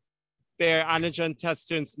clinically. Their antigen test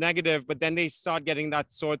turns negative, but then they start getting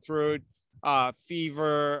that sore throat,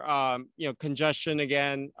 fever, congestion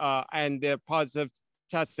again, and they're positive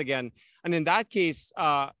tests again. And in that case,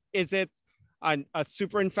 is it a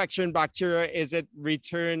super infection bacteria? Is it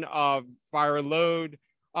return of viral load?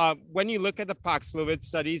 When you look at the Paxlovid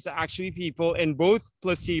studies, actually people in both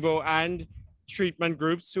placebo and treatment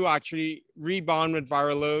groups who actually rebound with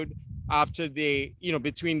viral load after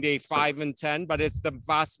between day 5 and 10, but it's the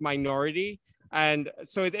vast minority. And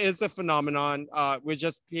so it is a phenomenon. We're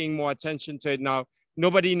just paying more attention to it now.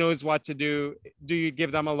 Nobody knows what to do. Do you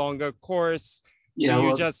give them a longer course? Do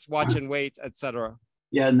you just watch and wait, etc.?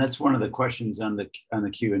 Yeah, and that's one of the questions on the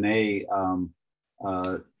Q&A.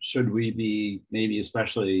 Should we be, maybe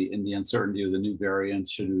especially in the uncertainty of the new variant,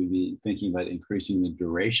 should we be thinking about increasing the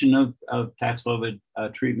duration of Paxlovid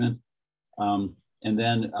treatment? and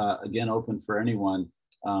then again open for anyone.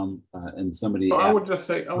 And somebody. So I would just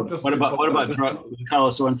say. What about drug?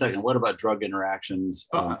 Carlos, 1 second. What about drug interactions?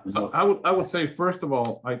 So I would say, first of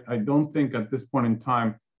all, I don't think at this point in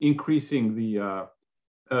time increasing the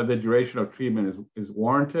duration of treatment is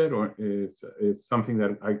warranted or is something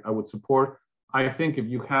that I would support. I think if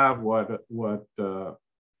you have what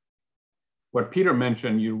Peter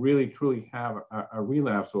mentioned, you really truly have a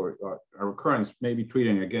relapse or a recurrence, maybe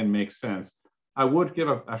treating again makes sense. I would give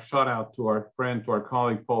a shout out to our friend, to our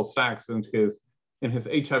colleague, Paul Sachs, in his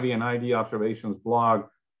HIV and ID observations blog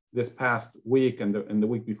this past week and the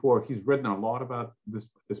week before. He's written a lot about this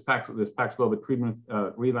Paxlovid treatment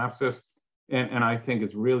relapses. And I think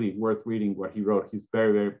it's really worth reading what he wrote. He's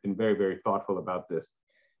been very thoughtful about this.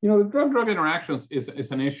 You know, the drug-drug interactions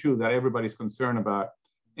is an issue that everybody's concerned about.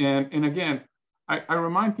 And again, I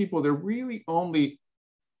remind people they're really only,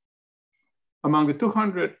 among the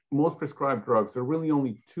 200 most prescribed drugs, there are really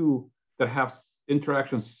only 2 that have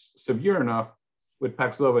interactions severe enough with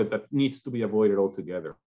Paxlovid that needs to be avoided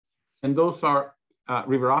altogether. And those are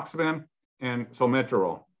rivaroxaban and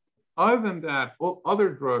salmeterol. Other than that, all other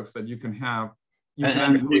drugs that you can have.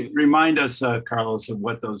 Remind us, Carlos, of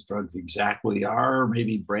what those drugs exactly are,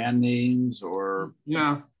 maybe brand names or.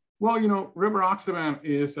 Yeah, well, you know, rivaroxaban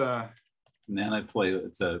is an antiplatelet.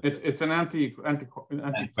 It's an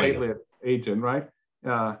antiplatelet agent, right?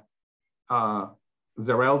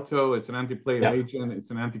 Xarelto, it's an antiplatelet agent.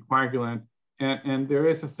 It's an anticoagulant, and there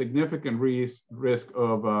is a significant risk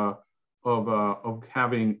of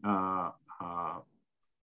having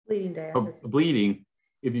bleeding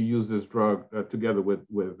if you use this drug together with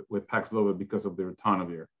Paxlovid because of the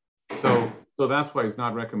ritonavir. So that's why it's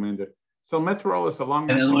not recommended. Salmeterol is a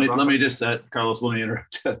long. And let me just, Carlos, let me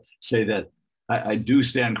interrupt to say that I do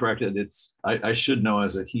stand corrected. I should know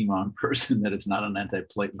as a heme person that it's not an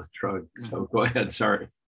antiplatelet drug. So go ahead. Sorry.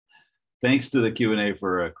 Thanks to the Q&A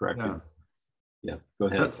for correcting. Yeah, go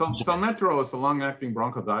ahead. Salmeterol is a long-acting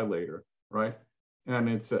bronchodilator, right? And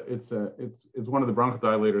it's one of the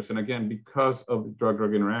bronchodilators. And again, because of the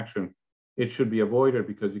drug-drug interaction, it should be avoided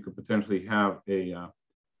because you could potentially have an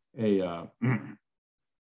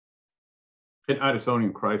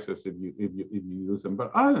Addisonian crisis if you use them.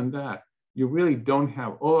 But other than that, you really don't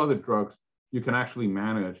have all other drugs you can actually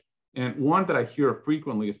manage. And one that I hear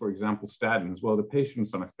frequently is, for example, statins. Well, the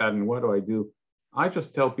patient's on a statin, what do? I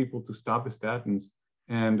just tell people to stop the statins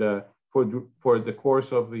and for the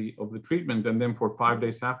course of the treatment, and then for 5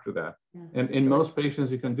 days after that. Yeah, and in most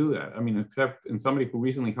patients, you can do that. I mean, except in somebody who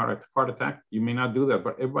recently had a heart attack, you may not do that,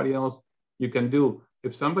 but everybody else you can do.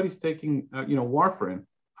 If somebody's taking, warfarin,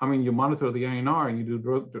 I mean, you monitor the INR and you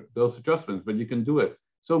do dose adjustments, but you can do it.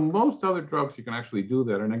 So most other drugs, you can actually do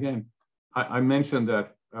that. And again, I mentioned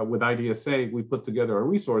that with IDSA, we put together a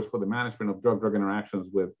resource for the management of drug-drug interactions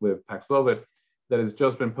with Paxlovid that has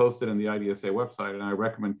just been posted in the IDSA website. And I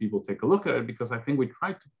recommend people take a look at it because I think we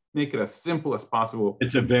tried to make it as simple as possible.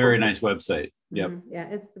 It's a very nice website. Yep. Yeah,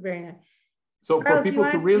 it's very nice. So Carlos, for people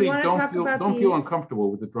who really don't feel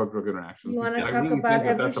uncomfortable with the drug-drug interactions, you want to talk about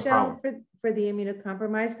Evusheld for the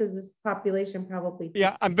immunocompromised, because this population probably.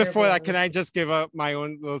 Yeah, and before that, can I just give my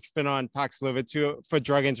own little spin on Paxlovid too for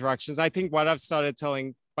drug interactions? I think what I've started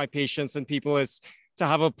telling my patients and people is to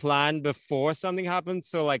have a plan before something happens.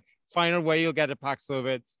 So like find out where you'll get a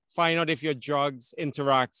Paxlovid, find out if your drugs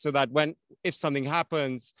interact so that if something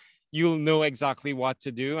happens, you'll know exactly what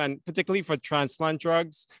to do. And particularly for transplant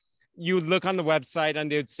drugs, you look on the website and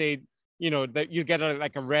they would say, that you get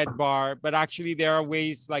a red bar, but actually there are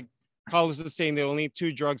ways, like Carlos is saying, there are only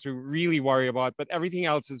 2 drugs we really worry about, but everything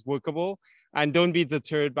else is workable. And don't be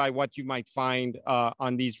deterred by what you might find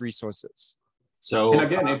on these resources. So, and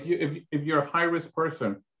again, if you're a high-risk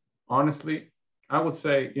person, honestly, I would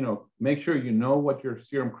say, make sure you know what your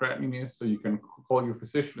serum creatinine is so you can call your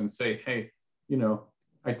physician and say, hey,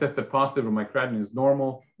 I tested positive and my creatinine is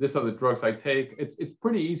normal. These are the drugs I take. It's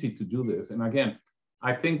pretty easy to do this. And again,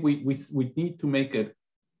 I think we need to make it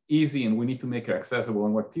easy and we need to make it accessible.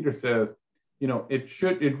 And what Peter says,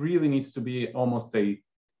 it really needs to be almost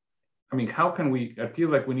how can I feel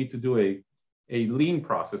like we need to do a lean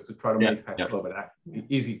process to try to make Paxlovid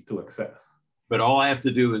easy to access. But all I have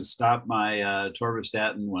to do is stop my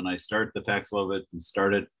torvastatin when I start the Paxlovid and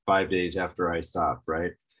start it 5 days after I stop,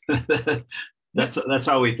 right? That's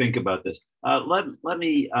how we think about this. Let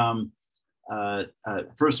me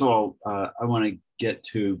first of all, I want to get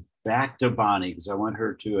back to Bonnie because I want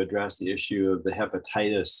her to address the issue of the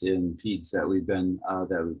hepatitis in peds that we've been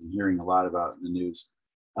hearing a lot about in the news.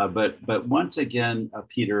 But once again,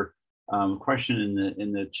 Peter, question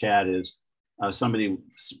in the chat is, somebody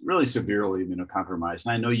really severely immunocompromised,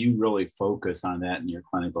 and I know you really focus on that in your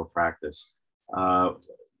clinical practice. How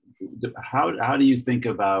do you think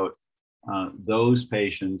about those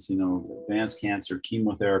patients, advanced cancer,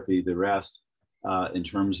 chemotherapy, the rest, in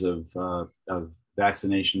terms of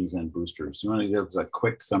vaccinations and boosters? You want to give us a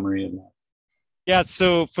quick summary of that? Yeah,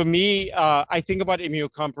 so for me, I think about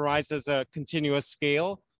immunocompromise as a continuous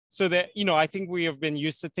scale. So that, I think we have been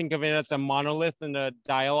used to think of it as a monolith and a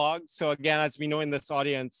dialogue. So again, as we know in this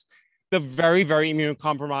audience, the very, very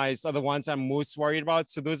immunocompromised are the ones I'm most worried about.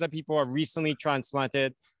 So those are people who are recently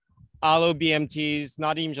transplanted, allo BMTs,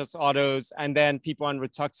 not even just autos, and then people on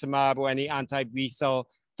rituximab or any anti-B cell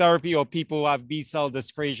therapy, or people who have B cell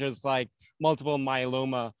dyscrasias like multiple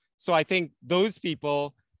myeloma. So I think those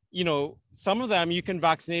people, some of them, you can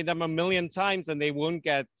vaccinate them 1,000,000 times and they won't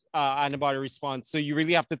get antibody response. So you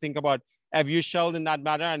really have to think about Evusheld in that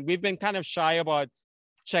matter. And we've been kind of shy about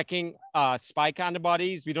checking spike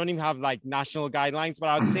antibodies. We don't even have like national guidelines, but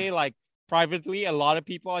I would say like privately, a lot of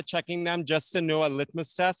people are checking them just to know a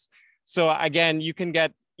litmus test. So again, you can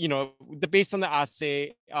get, based on the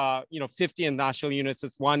assay, 50 in national units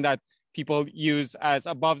is one that people use. As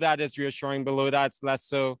above that is reassuring, below that's less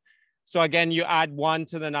so. So again, you add 1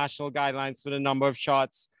 to the national guidelines for the number of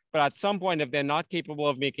shots. But at some point, if they're not capable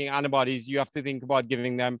of making antibodies, you have to think about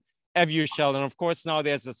giving them Evusheld. And of course, now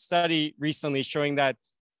there's a study recently showing that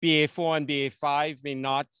BA4 and BA5 may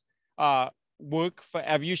not work for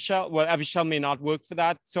Evusheld. Well, Evusheld may not work for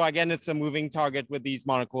that. So again, it's a moving target with these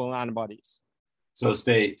monoclonal antibodies. So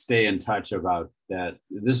stay in touch about that.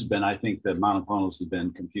 This has been, I think, the monoclonals have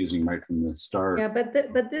been confusing right from the start. Yeah, but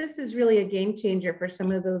this is really a game changer for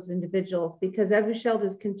some of those individuals, because Evusheld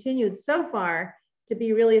has continued so far to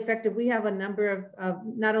be really effective. We have a number of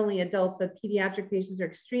not only adult, but pediatric patients are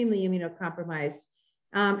extremely immunocompromised,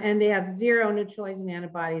 and they have 0 neutralizing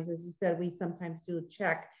antibodies. As you said, we sometimes do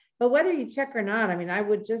check. But whether you check or not, I mean, I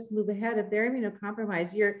would just move ahead. If they're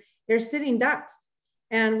immunocompromised, you're sitting ducks.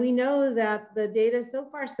 And we know that the data so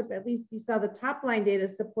far, at least you saw the top line data,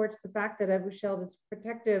 supports the fact that Evusheld is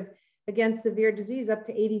protective against severe disease up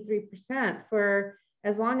to 83% for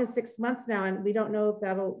as long as 6 months now. And we don't know if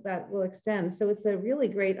that will extend. So it's a really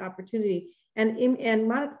great opportunity. And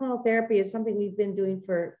monoclonal therapy is something we've been doing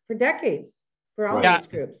for decades for all age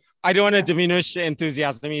groups. I don't want to diminish the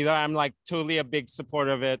enthusiasm either. I'm like totally a big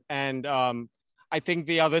supporter of it. And I think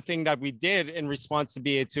the other thing that we did in response to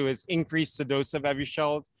BA2 is increase the dose of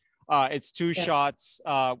Evusheld. It's 2 shots,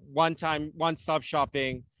 one stop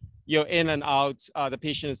shopping, you're in and out, the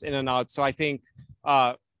patient is in and out. So I think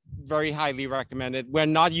very highly recommended. We're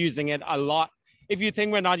not using it a lot. If you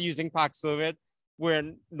think we're not using Paxlovid,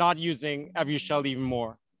 we're not using Evusheld even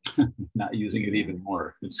more. Not using it even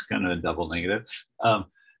more. It's kind of a double negative.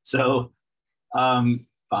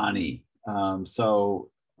 Bonnie, so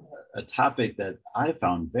a topic that I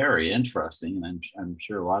found very interesting, and I'm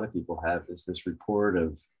sure a lot of people have, is this report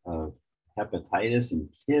of hepatitis in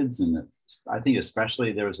kids. And I think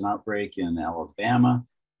especially there was an outbreak in Alabama.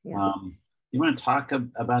 Yeah. You want to talk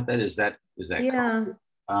about that? Is that yeah.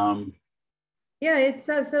 Yeah, it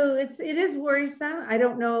is worrisome. I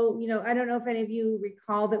don't know if any of you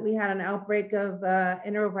recall that we had an outbreak of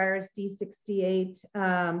enterovirus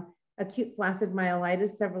D68 acute flaccid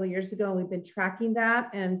myelitis several years ago. And we've been tracking that,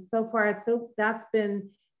 and so far that's been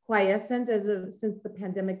quiescent since the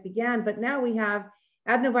pandemic began. But now we have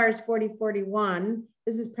adenovirus 4041.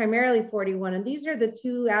 This is primarily 41, and these are the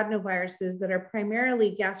 2 adenoviruses that are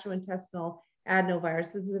primarily gastrointestinal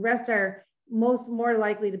adenoviruses. The rest are more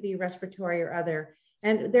likely to be respiratory or other.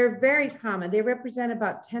 And they're very common. They represent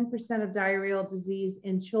about 10% of diarrheal disease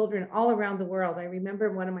in children all around the world. I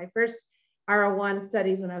remember one of my first R01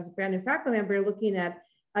 studies when I was a brand new faculty member looking at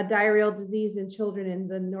a diarrheal disease in children in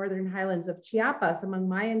the northern highlands of Chiapas among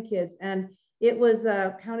Mayan kids. And it was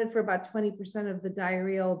counted for about 20% of the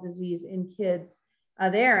diarrheal disease in kids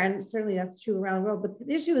there. And certainly that's true around the world. But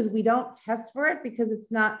the issue is we don't test for it because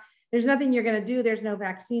there's nothing you're going to do. There's no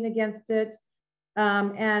vaccine against it.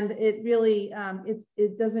 And it really,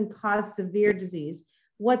 it doesn't cause severe disease.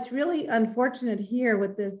 What's really unfortunate here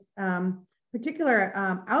with this particular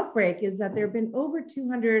outbreak is that there have been over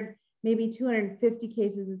 200, maybe 250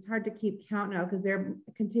 cases. It's hard to keep count now because they're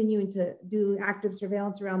continuing to do active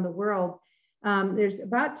surveillance around the world. There's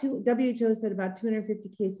WHO said about 250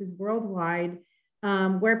 cases worldwide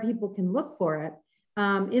where people can look for it.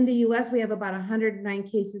 In the US, we have about 109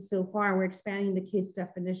 cases so far. We're expanding the case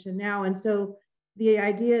definition now. And so the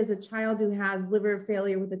idea is a child who has liver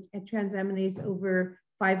failure with a transaminase over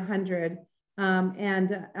 500. And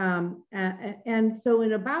so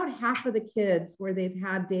in about half of the kids where they've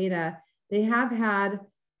had data, they have had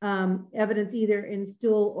evidence either in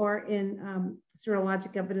stool or in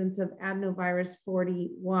serologic evidence of adenovirus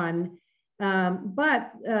 41.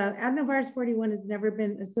 But adenovirus 41 has never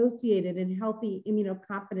been associated in healthy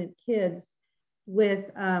immunocompetent kids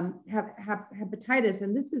with hepatitis.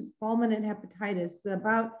 And this is fulminant hepatitis.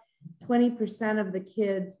 About 20% of the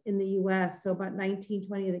kids in the US, so about 19,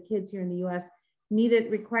 20 of the kids here in the US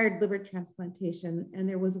required liver transplantation, and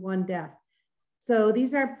there was one death. So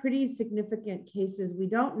these are pretty significant cases. We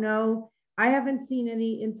don't know. I haven't seen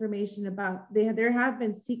any information about, there have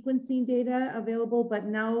been sequencing data available, but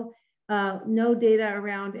no data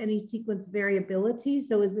around any sequence variability.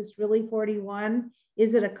 So is this really 41?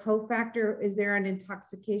 Is it a cofactor? Is there an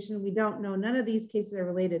intoxication? We don't know. None of these cases are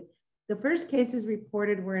related. The first cases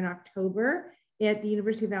reported were in October at the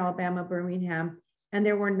University of Alabama, Birmingham, and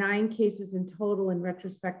there were 9 cases in total in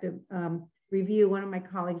retrospective review. One of my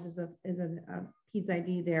colleagues is a PEDS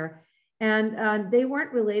ID there, and they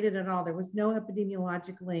weren't related at all. There was no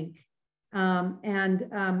epidemiologic link.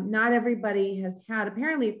 Not everybody has had,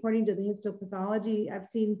 apparently, according to the histopathology, I've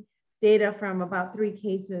seen data from about 3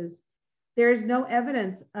 cases. There's no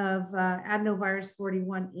evidence of adenovirus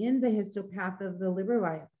 41 in the histopath of the liver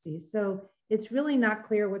biopsy. So it's really not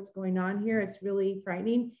clear what's going on here. It's really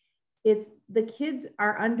frightening. The kids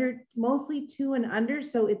are mostly 2 and under,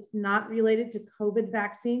 so it's not related to COVID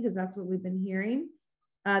vaccine, because that's what we've been hearing.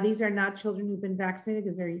 These are not children who've been vaccinated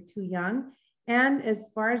because they're too young. And as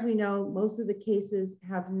far as we know, most of the cases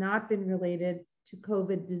have not been related to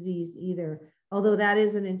COVID disease either, although that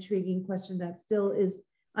is an intriguing question that still is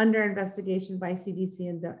under investigation by CDC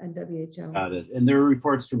and WHO. Got it. And there are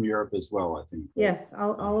reports from Europe as well, I think. Yes,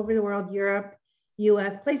 all over the world, Europe,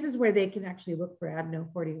 US, places where they can actually look for adeno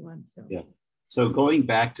 41. So yeah. So going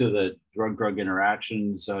back to the drug-drug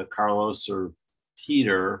interactions, Carlos or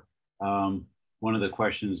Peter, one of the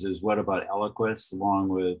questions is, what about Eliquis along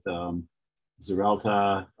with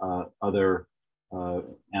Xarelta, other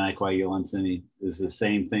anticoagulants? Is the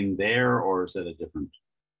same thing there, or is that a different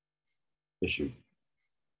issue?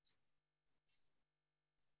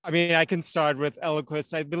 I mean, I can start with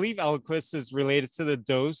Eliquis. I believe Eliquis is related to the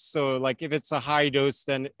dose. So like if it's a high dose,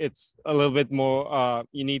 then it's a little bit more,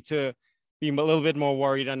 you need to be a little bit more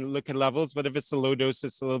worried and look at levels. But if it's a low dose,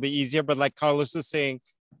 it's a little bit easier. But like Carlos was saying,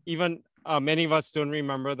 even many of us don't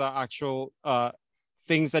remember the actual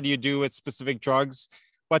things that you do with specific drugs.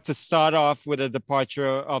 But to start off with a departure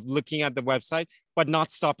of looking at the website, but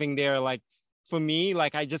not stopping there, like, for me,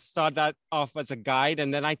 like I just start that off as a guide,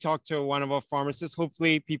 and then I talk to one of our pharmacists.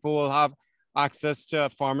 Hopefully people will have access to a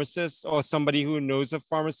pharmacist or somebody who knows a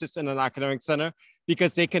pharmacist in an academic center,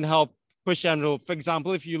 because they can help push enroll. For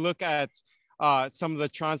example, if you look at some of the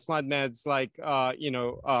transplant meds like,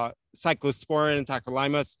 cyclosporin and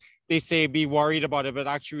tacrolimus, they say be worried about it, but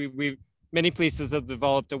actually many places have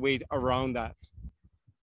developed a way around that.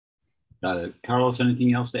 Got it. Carlos,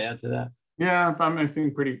 anything else to add to that? Yeah, I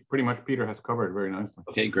think pretty much Peter has covered very nicely.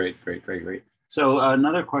 Okay, great. So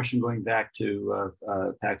another question going back to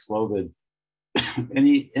Paxlovid,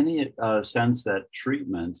 any sense that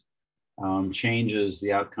treatment changes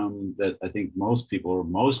the outcome that I think most people are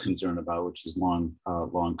most concerned about, which is long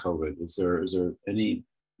COVID? Is there any?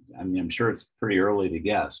 I mean, I'm sure it's pretty early to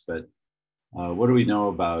guess, but what do we know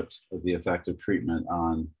about the effect of treatment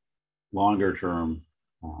on longer term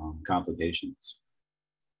complications?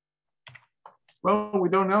 Well, we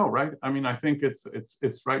don't know, right? I mean, I think it's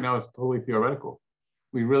right now it's totally theoretical.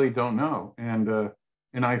 We really don't know,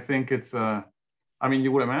 and I think it's. I mean,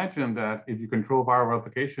 you would imagine that if you control viral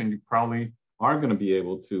replication, you probably are going to be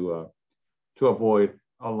able to avoid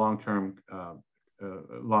a long-term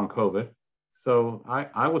long COVID. So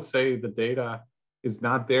I would say the data is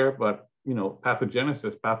not there, but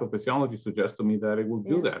pathogenesis, pathophysiology suggests to me that it will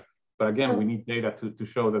do that. But again, we need data to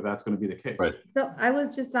show that that's going to be the case. Right. So I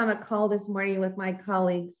was just on a call this morning with my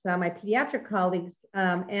colleagues, my pediatric colleagues,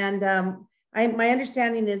 my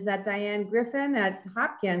understanding is that Diane Griffin at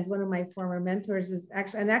Hopkins, one of my former mentors, is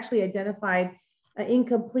actually identified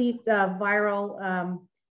incomplete viral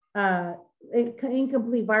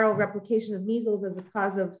replication of measles as a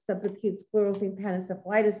cause of subacute sclerosing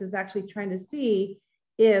panencephalitis, is actually trying to see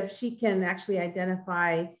if she can actually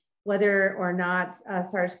identify whether or not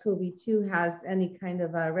SARS-CoV-2 has any kind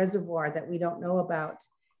of a reservoir that we don't know about,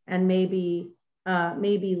 and maybe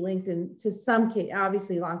linked into some case.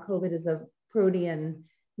 Obviously, long COVID is a protein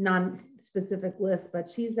non-specific list, but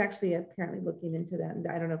she's actually apparently looking into that. And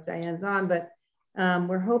I don't know if Diane's on, but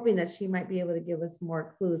we're hoping that she might be able to give us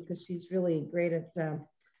more clues, because she's really great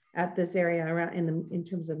at this area around in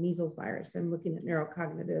terms of measles virus and looking at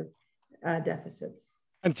neurocognitive deficits.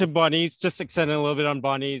 And to Bonnie's, just extending a little bit on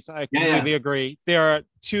Bonnie's, I completely agree. There are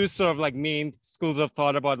two sort of like main schools of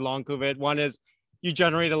thought about long COVID. One is you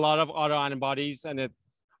generate a lot of autoantibodies and it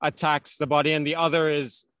attacks the body. And the other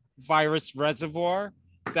is virus reservoir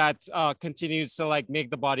that continues to like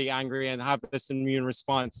make the body angry and have this immune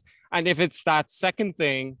response. And if it's that second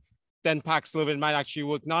thing, then Paxlovid might actually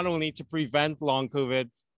work not only to prevent long COVID,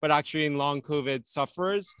 but actually in long COVID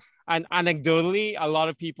sufferers. And anecdotally, a lot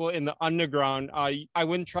of people in the underground, I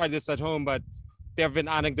wouldn't try this at home, but there have been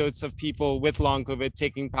anecdotes of people with long COVID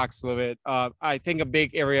taking Paxlovid. I think a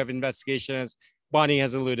big area of investigation, as Bonnie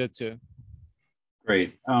has alluded to.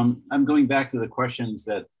 Great. I'm going back to the questions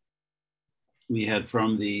that we had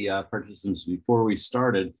from the participants before we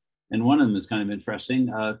started. And one of them is kind of interesting.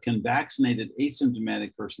 Can vaccinated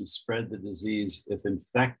asymptomatic persons spread the disease if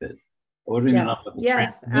infected? What do we know about the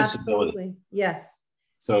yes, transmissibility? Absolutely. Yes.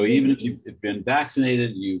 So even if you've been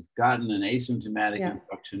vaccinated, you've gotten an asymptomatic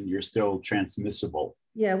infection, you're still transmissible.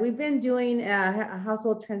 Yeah, we've been doing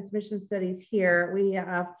household transmission studies here. We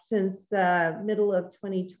since middle of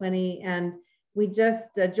 2020, and we just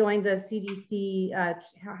joined the CDC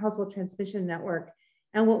Household Transmission Network.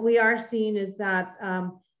 And what we are seeing is that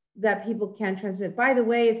that people can transmit. By the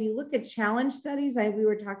way, if you look at challenge studies, we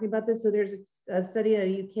were talking about this. So there's a study in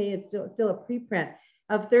the UK, it's still a preprint,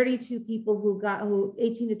 of 32 people who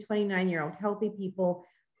 18 to 29-year-old healthy people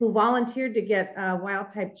who volunteered to get a wild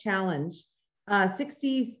type challenge.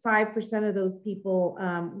 65% of those people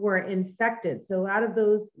were infected. So out of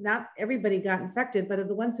those, not everybody got infected, but of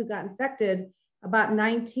the ones who got infected, about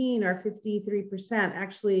 19 or 53%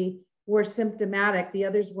 actually were symptomatic. The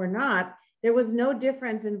others were not. There was no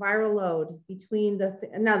difference in viral load between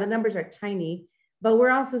now the numbers are tiny, but we're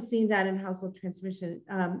also seeing that in household transmission.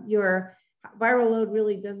 Your viral load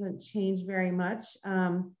really doesn't change very much.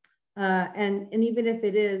 And even if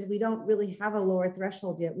it is, we don't really have a lower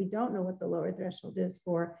threshold yet. We don't know what the lower threshold is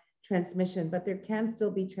for transmission, but there can still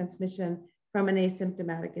be transmission from an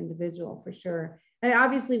asymptomatic individual for sure. And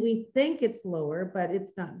obviously we think it's lower, but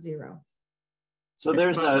it's not zero. So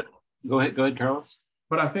there's go ahead, Carlos.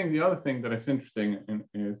 But I think the other thing that is interesting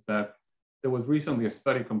is that there was recently a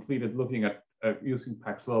study completed looking at using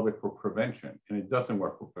Paxlovid for prevention, and it doesn't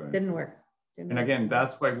work for prevention. Didn't work. And again,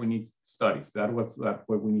 that's why we need studies. That's why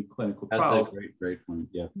we need clinical trials. That's a great point.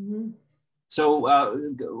 Yeah. Mm-hmm. So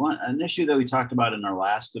an issue that we talked about in our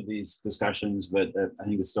last of these discussions, but I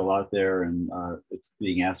think it's still out there, and it's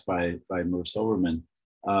being asked by Mur Silverman.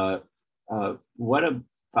 What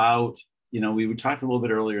about, we talked a little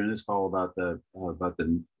bit earlier in this call about the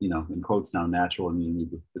in quotes now, natural immunity,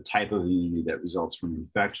 the type of immunity that results from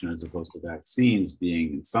infection as opposed to vaccines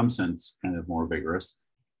being in some sense kind of more vigorous.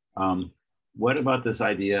 What about this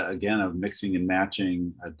idea again of mixing and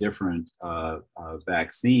matching different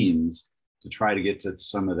vaccines to try to get to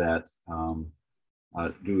some of that?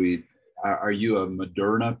 Are you a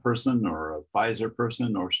Moderna person or a Pfizer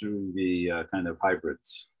person, or should we be kind of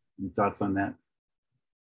hybrids? Any thoughts on that?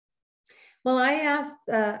 Well, I asked,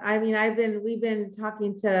 we've been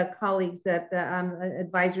talking to colleagues on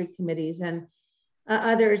advisory committees and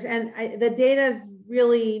others, and the data is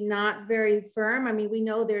really not very firm. I mean, we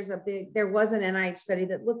know there was an NIH study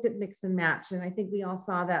that looked at mix and match, and I think we all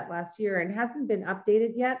saw that last year, and hasn't been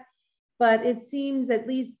updated yet, but it seems at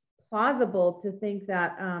least plausible to think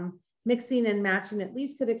that mixing and matching at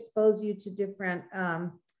least could expose you to different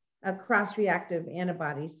cross-reactive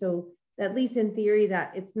antibodies. So at least in theory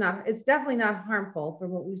that it's definitely not harmful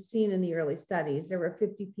from what we've seen in the early studies. There were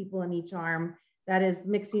 50 people in each arm. That is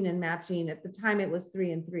mixing and matching. At the time it was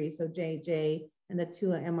 3 and 3, so J&J and the 2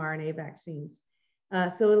 mRNA vaccines.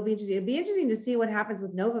 So it'll be interesting. It'd be interesting to see what happens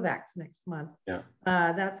with Novavax next month. Yeah.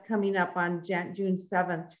 That's coming up on June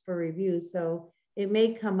 7th for review. So it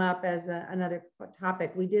may come up as another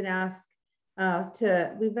topic. We did ask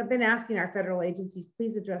we've been asking our federal agencies,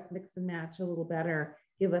 please address mix and match a little better,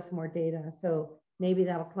 give us more data. So maybe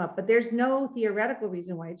that'll come up, but there's no theoretical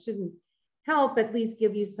reason why it shouldn't help at least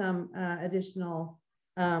give you some additional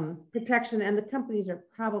protection. And the companies are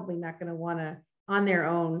probably not going to want to, on their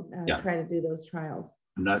own, try to do those trials.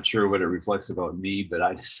 I'm not sure what it reflects about me, but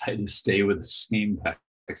I decided to stay with the same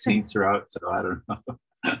vaccine throughout, so I don't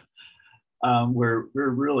know. We're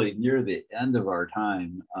really near the end of our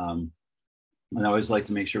time. And I always like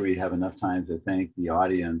to make sure we have enough time to thank the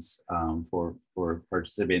audience for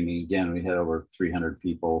participating. Again, we had over 300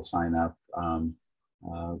 people sign up.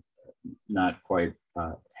 Not quite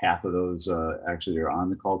half of those actually are on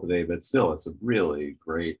the call today, but still, it's a really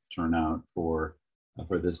great turnout for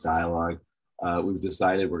this dialogue. We've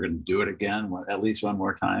decided we're going to do it again, at least one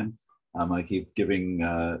more time. I keep giving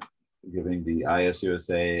the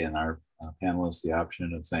ISUSA and our panelists the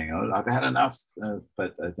option of saying, "Oh, I've had enough,"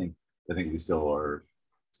 but I think we still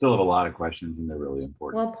have a lot of questions, and they're really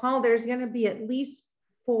important. Well, Paul, there's going to be at least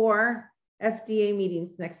 4 FDA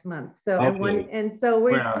meetings next month. So Okay. so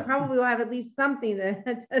we probably will have at least something to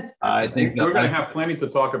talk I about. think we're going to have plenty to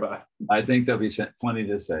talk about. I think there'll be plenty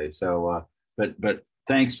to say. So, but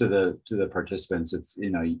thanks to the participants. It's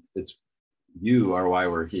it's you are why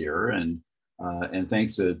we're here, and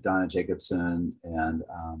thanks to Donna Jacobson and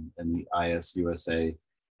the ISUSA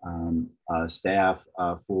staff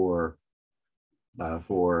for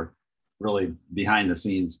really behind the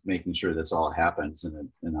scenes making sure this all happens.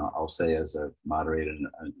 And I'll say, as a moderator and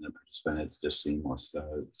a participant, it's just seamless.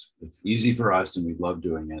 It's easy for us, and we love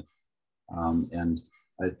doing it. And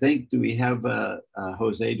I think, do we have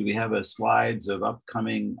Jose? Do we have slides of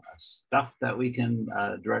upcoming stuff that we can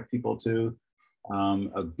direct people to?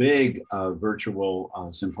 A big virtual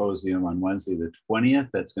symposium on Wednesday the 20th.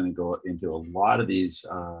 That's going to go into a lot of these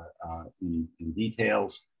in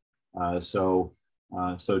details. So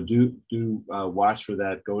do watch for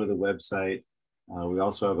that. Go to the website. We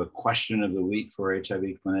also have a question of the week for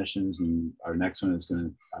HIV clinicians, and our next one is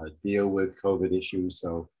going to deal with COVID issues.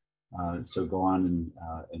 So go on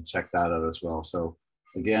and check that out as well. So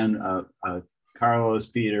again, Carlos,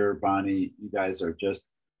 Peter, Bonnie, you guys are just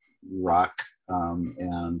rock,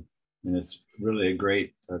 and it's really a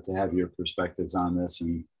great to have your perspectives on this.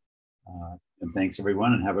 And thanks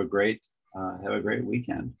everyone, and have a great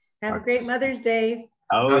weekend. Have a great Mother's Day.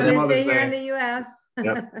 Oh, Mother's Day here in the U.S.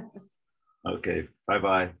 Yep. Okay.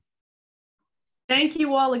 Bye-bye. Thank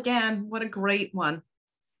you all again. What a great one.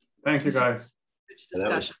 Thank you, guys. Good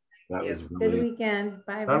discussion. That was Good weekend.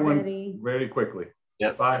 Bye, everybody. That went very quickly.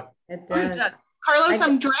 Yep. Bye. It does. Carlos,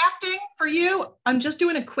 I'm drafting for you. I'm just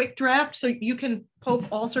doing a quick draft so you can poke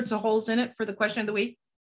all sorts of holes in it for the question of the week.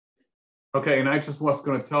 Okay, and I just was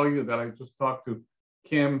going to tell you that I just talked to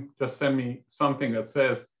Kim. Just send me something that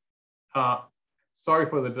says, sorry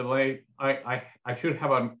for the delay. I should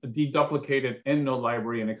have a deduplicated EndNote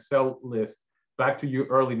library and Excel list back to you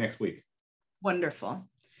early next week. Wonderful.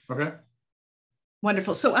 Okay.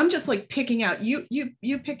 Wonderful. So I'm just like picking out, you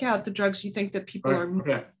pick out the drugs you think that people are.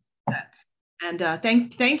 Okay. And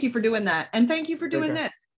thank you for doing that. And thank you for doing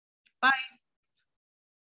this. Bye.